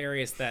think it's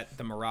hilarious that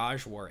the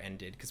Mirage War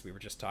ended because we were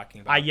just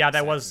talking about. Yeah,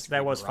 that was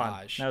Assassin's Creed fun.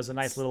 Mirage. That was a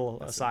nice little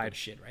That's some aside. good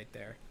shit right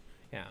there.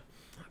 Yeah.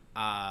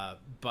 All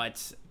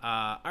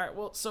right.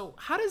 Well, so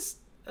how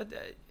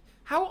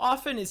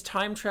often is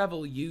time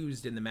travel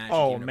used in the Magic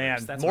Oh universe?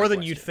 man, That's more my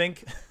than you'd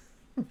question.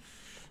 think.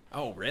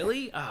 Oh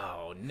really?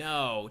 Oh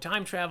no!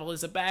 Time travel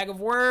is a bag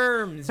of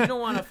worms. You don't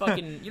want to fuck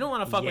with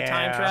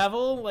time Yeah.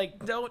 travel.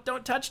 Like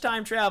don't touch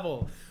time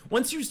travel.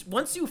 Once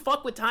you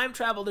fuck with time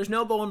travel, there's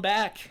no going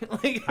back.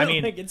 Like, I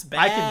mean, like, it's bad.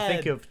 I can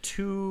think of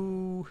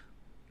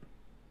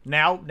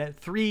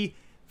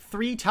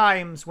three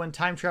times when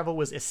time travel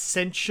was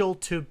essential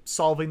to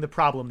solving the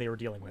problem they were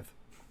dealing with.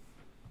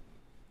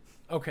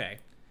 Okay.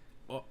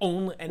 Well,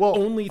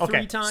 only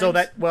 3 times. So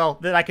that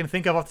I can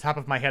think of off the top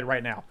of my head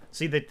right now.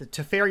 See, the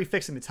Teferi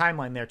fixing the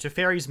timeline there.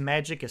 Teferi's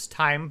magic is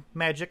time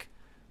magic,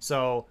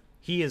 so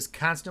he is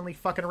constantly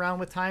fucking around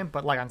with time,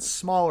 but like on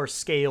smaller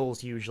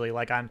scales usually,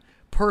 like on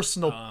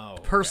personal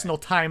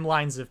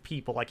timelines of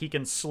people. Like he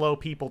can slow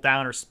people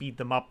down or speed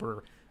them up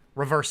or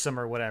reverse them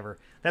or whatever.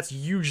 That's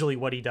usually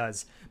what he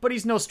does. But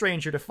he's no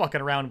stranger to fucking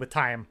around with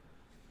time.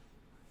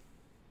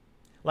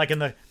 Like in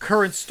the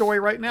current story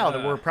right now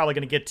that we're probably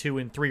going to get to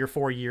in 3 or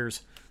 4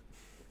 years.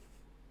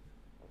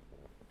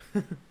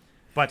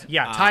 But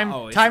yeah, time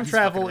he's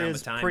travel fucking around is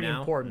with time pretty now?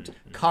 important.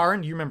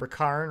 Karn, you remember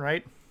Karn,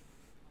 right?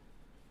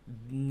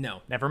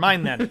 No. Never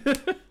mind then.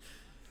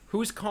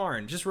 Who's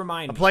Karn? Just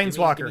remind A me.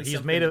 Planeswalker. Give me He's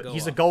something to go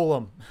he's a off.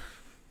 golem.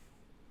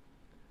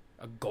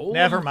 A golem.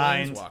 Never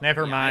mind. Planeswalker.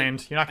 Never Yeah,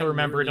 mind. You're not gonna I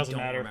remember. It literally doesn't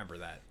don't matter. Remember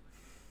that?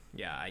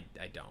 Yeah, I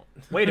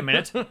don't. Wait a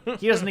minute.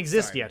 He doesn't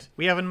exist Sorry. yet.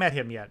 We haven't met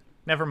him yet.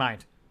 Never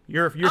mind.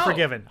 You're Oh.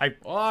 forgiven.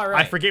 All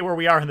right. I forget where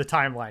we are in the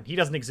timeline. He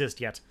doesn't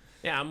exist yet.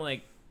 Yeah, I'm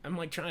like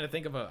trying to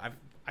think of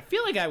I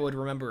feel like I would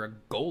remember a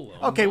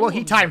golem. Okay, well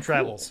he Golems time are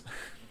travels.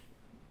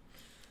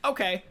 Cool.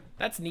 Okay,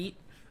 that's neat.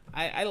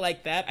 I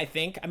like that. I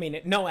think. I mean,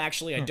 no,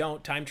 actually, I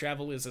don't. Time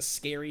travel is a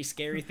scary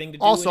thing to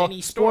do. Also, in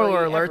any story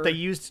spoiler alert, ever. they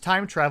used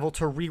time travel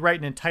to rewrite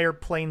an entire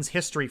plane's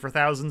history for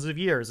thousands of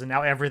years, and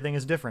now everything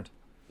is different.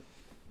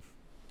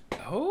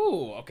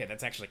 Oh, okay,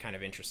 that's actually kind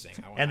of interesting.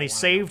 And they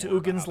saved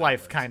Ugin's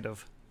life, kind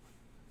of.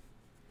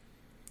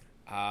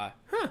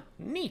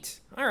 Neat.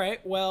 All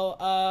right.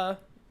 Well,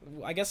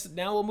 I guess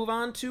now we'll move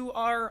on to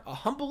our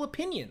humble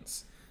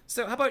opinions.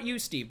 So, how about you,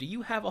 Steve? Do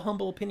you have a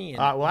humble opinion?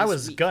 Well, I this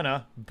was week?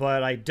 gonna,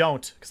 but I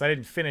don't, because I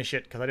didn't finish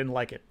it, because I didn't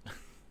like it.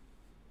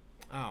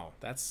 Oh,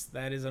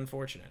 that is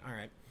unfortunate. All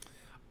right.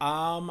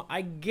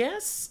 I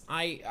guess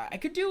I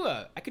could do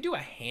a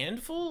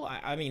handful.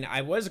 I mean,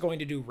 I was going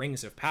to do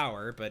Rings of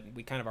Power, but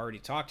we kind of already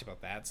talked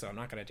about that, so I'm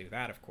not going to do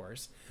that, of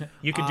course.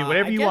 You can do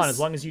whatever I you want, guess- as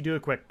long as you do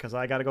it quick, because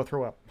I gotta go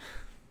throw up.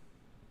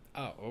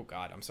 Oh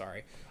God, I'm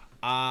sorry.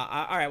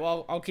 All right,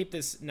 well, I'll keep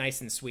this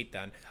nice and sweet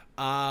then.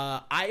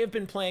 I have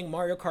been playing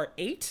Mario Kart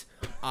 8,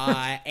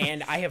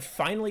 and I have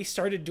finally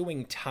started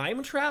doing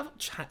time travel.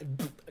 I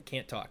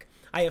can't talk.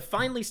 I have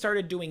finally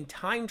started doing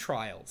time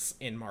trials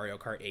in Mario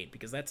Kart 8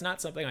 because that's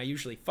not something I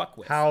usually fuck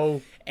with.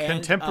 How And,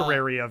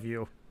 contemporary of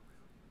you.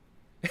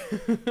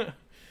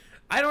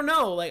 I don't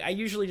know. Like, I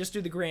usually just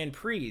do the Grand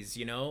Prix,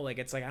 you know? Like,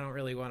 it's like I don't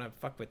really want to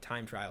fuck with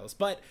time trials.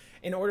 But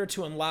in order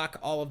to unlock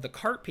all of the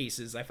kart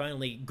pieces, I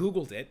finally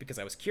Googled it because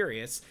I was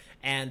curious.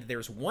 And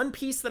there's one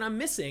piece that I'm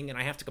missing, and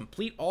I have to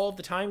complete all of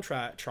the time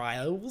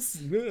trials.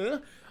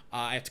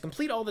 I have to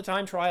complete all the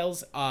time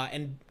trials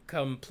and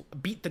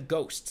beat the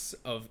ghosts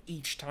of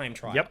each time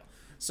trial. Yep.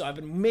 So I've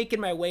been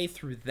making my way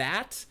through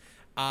that.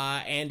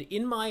 And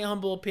in my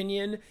humble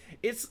opinion,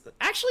 it's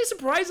actually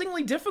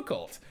surprisingly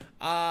difficult.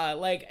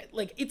 Like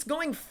it's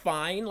going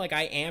fine. Like,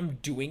 I am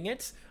doing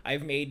it.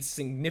 I've made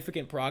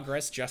significant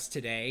progress just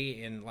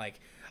today in, like,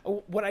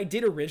 what I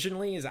did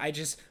originally is I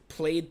just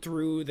played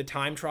through the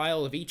time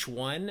trial of each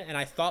one, and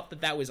I thought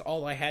that that was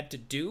all I had to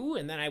do,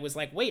 and then I was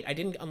like, wait, I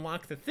didn't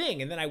unlock the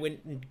thing, and then I went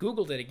and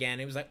Googled it again,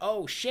 and it was like,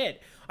 oh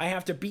shit, I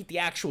have to beat the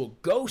actual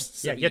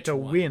ghosts of You have each to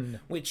one, win.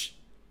 which,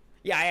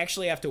 yeah, I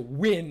actually have to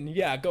win.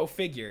 Yeah, go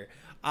figure.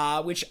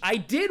 Which I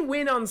did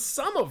win on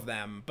some of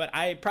them, but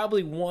I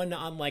probably won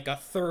on like a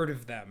third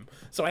of them.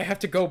 So I have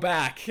to go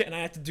back and I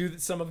have to do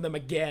some of them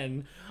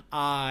again,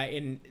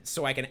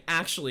 so I can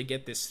actually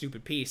get this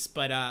stupid piece.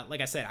 But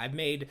like I said, I've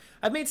made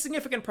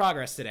significant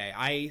progress today.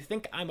 I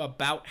think I'm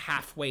about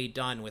halfway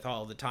done with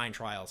all the time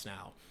trials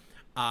now.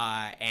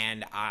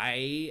 And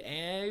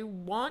I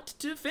want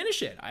to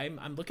finish it.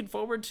 I'm looking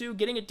forward to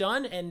getting it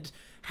done and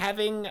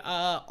having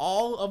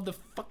all of the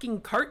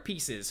fucking kart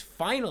pieces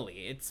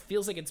finally. It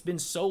feels like it's been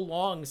so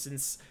long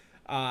since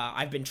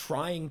I've been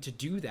trying to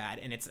do that,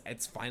 and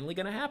it's finally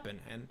gonna happen,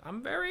 and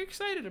I'm very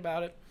excited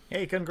about it.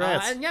 Hey,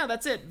 congrats. And yeah,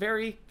 that's it.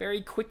 Very,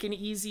 very quick and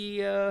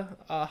easy,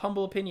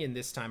 humble opinion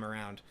this time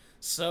around.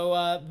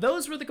 So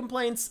those were the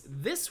complaints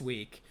this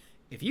week.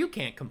 If you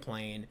can't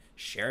complain,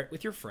 share it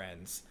with your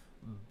friends.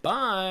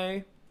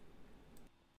 Bye.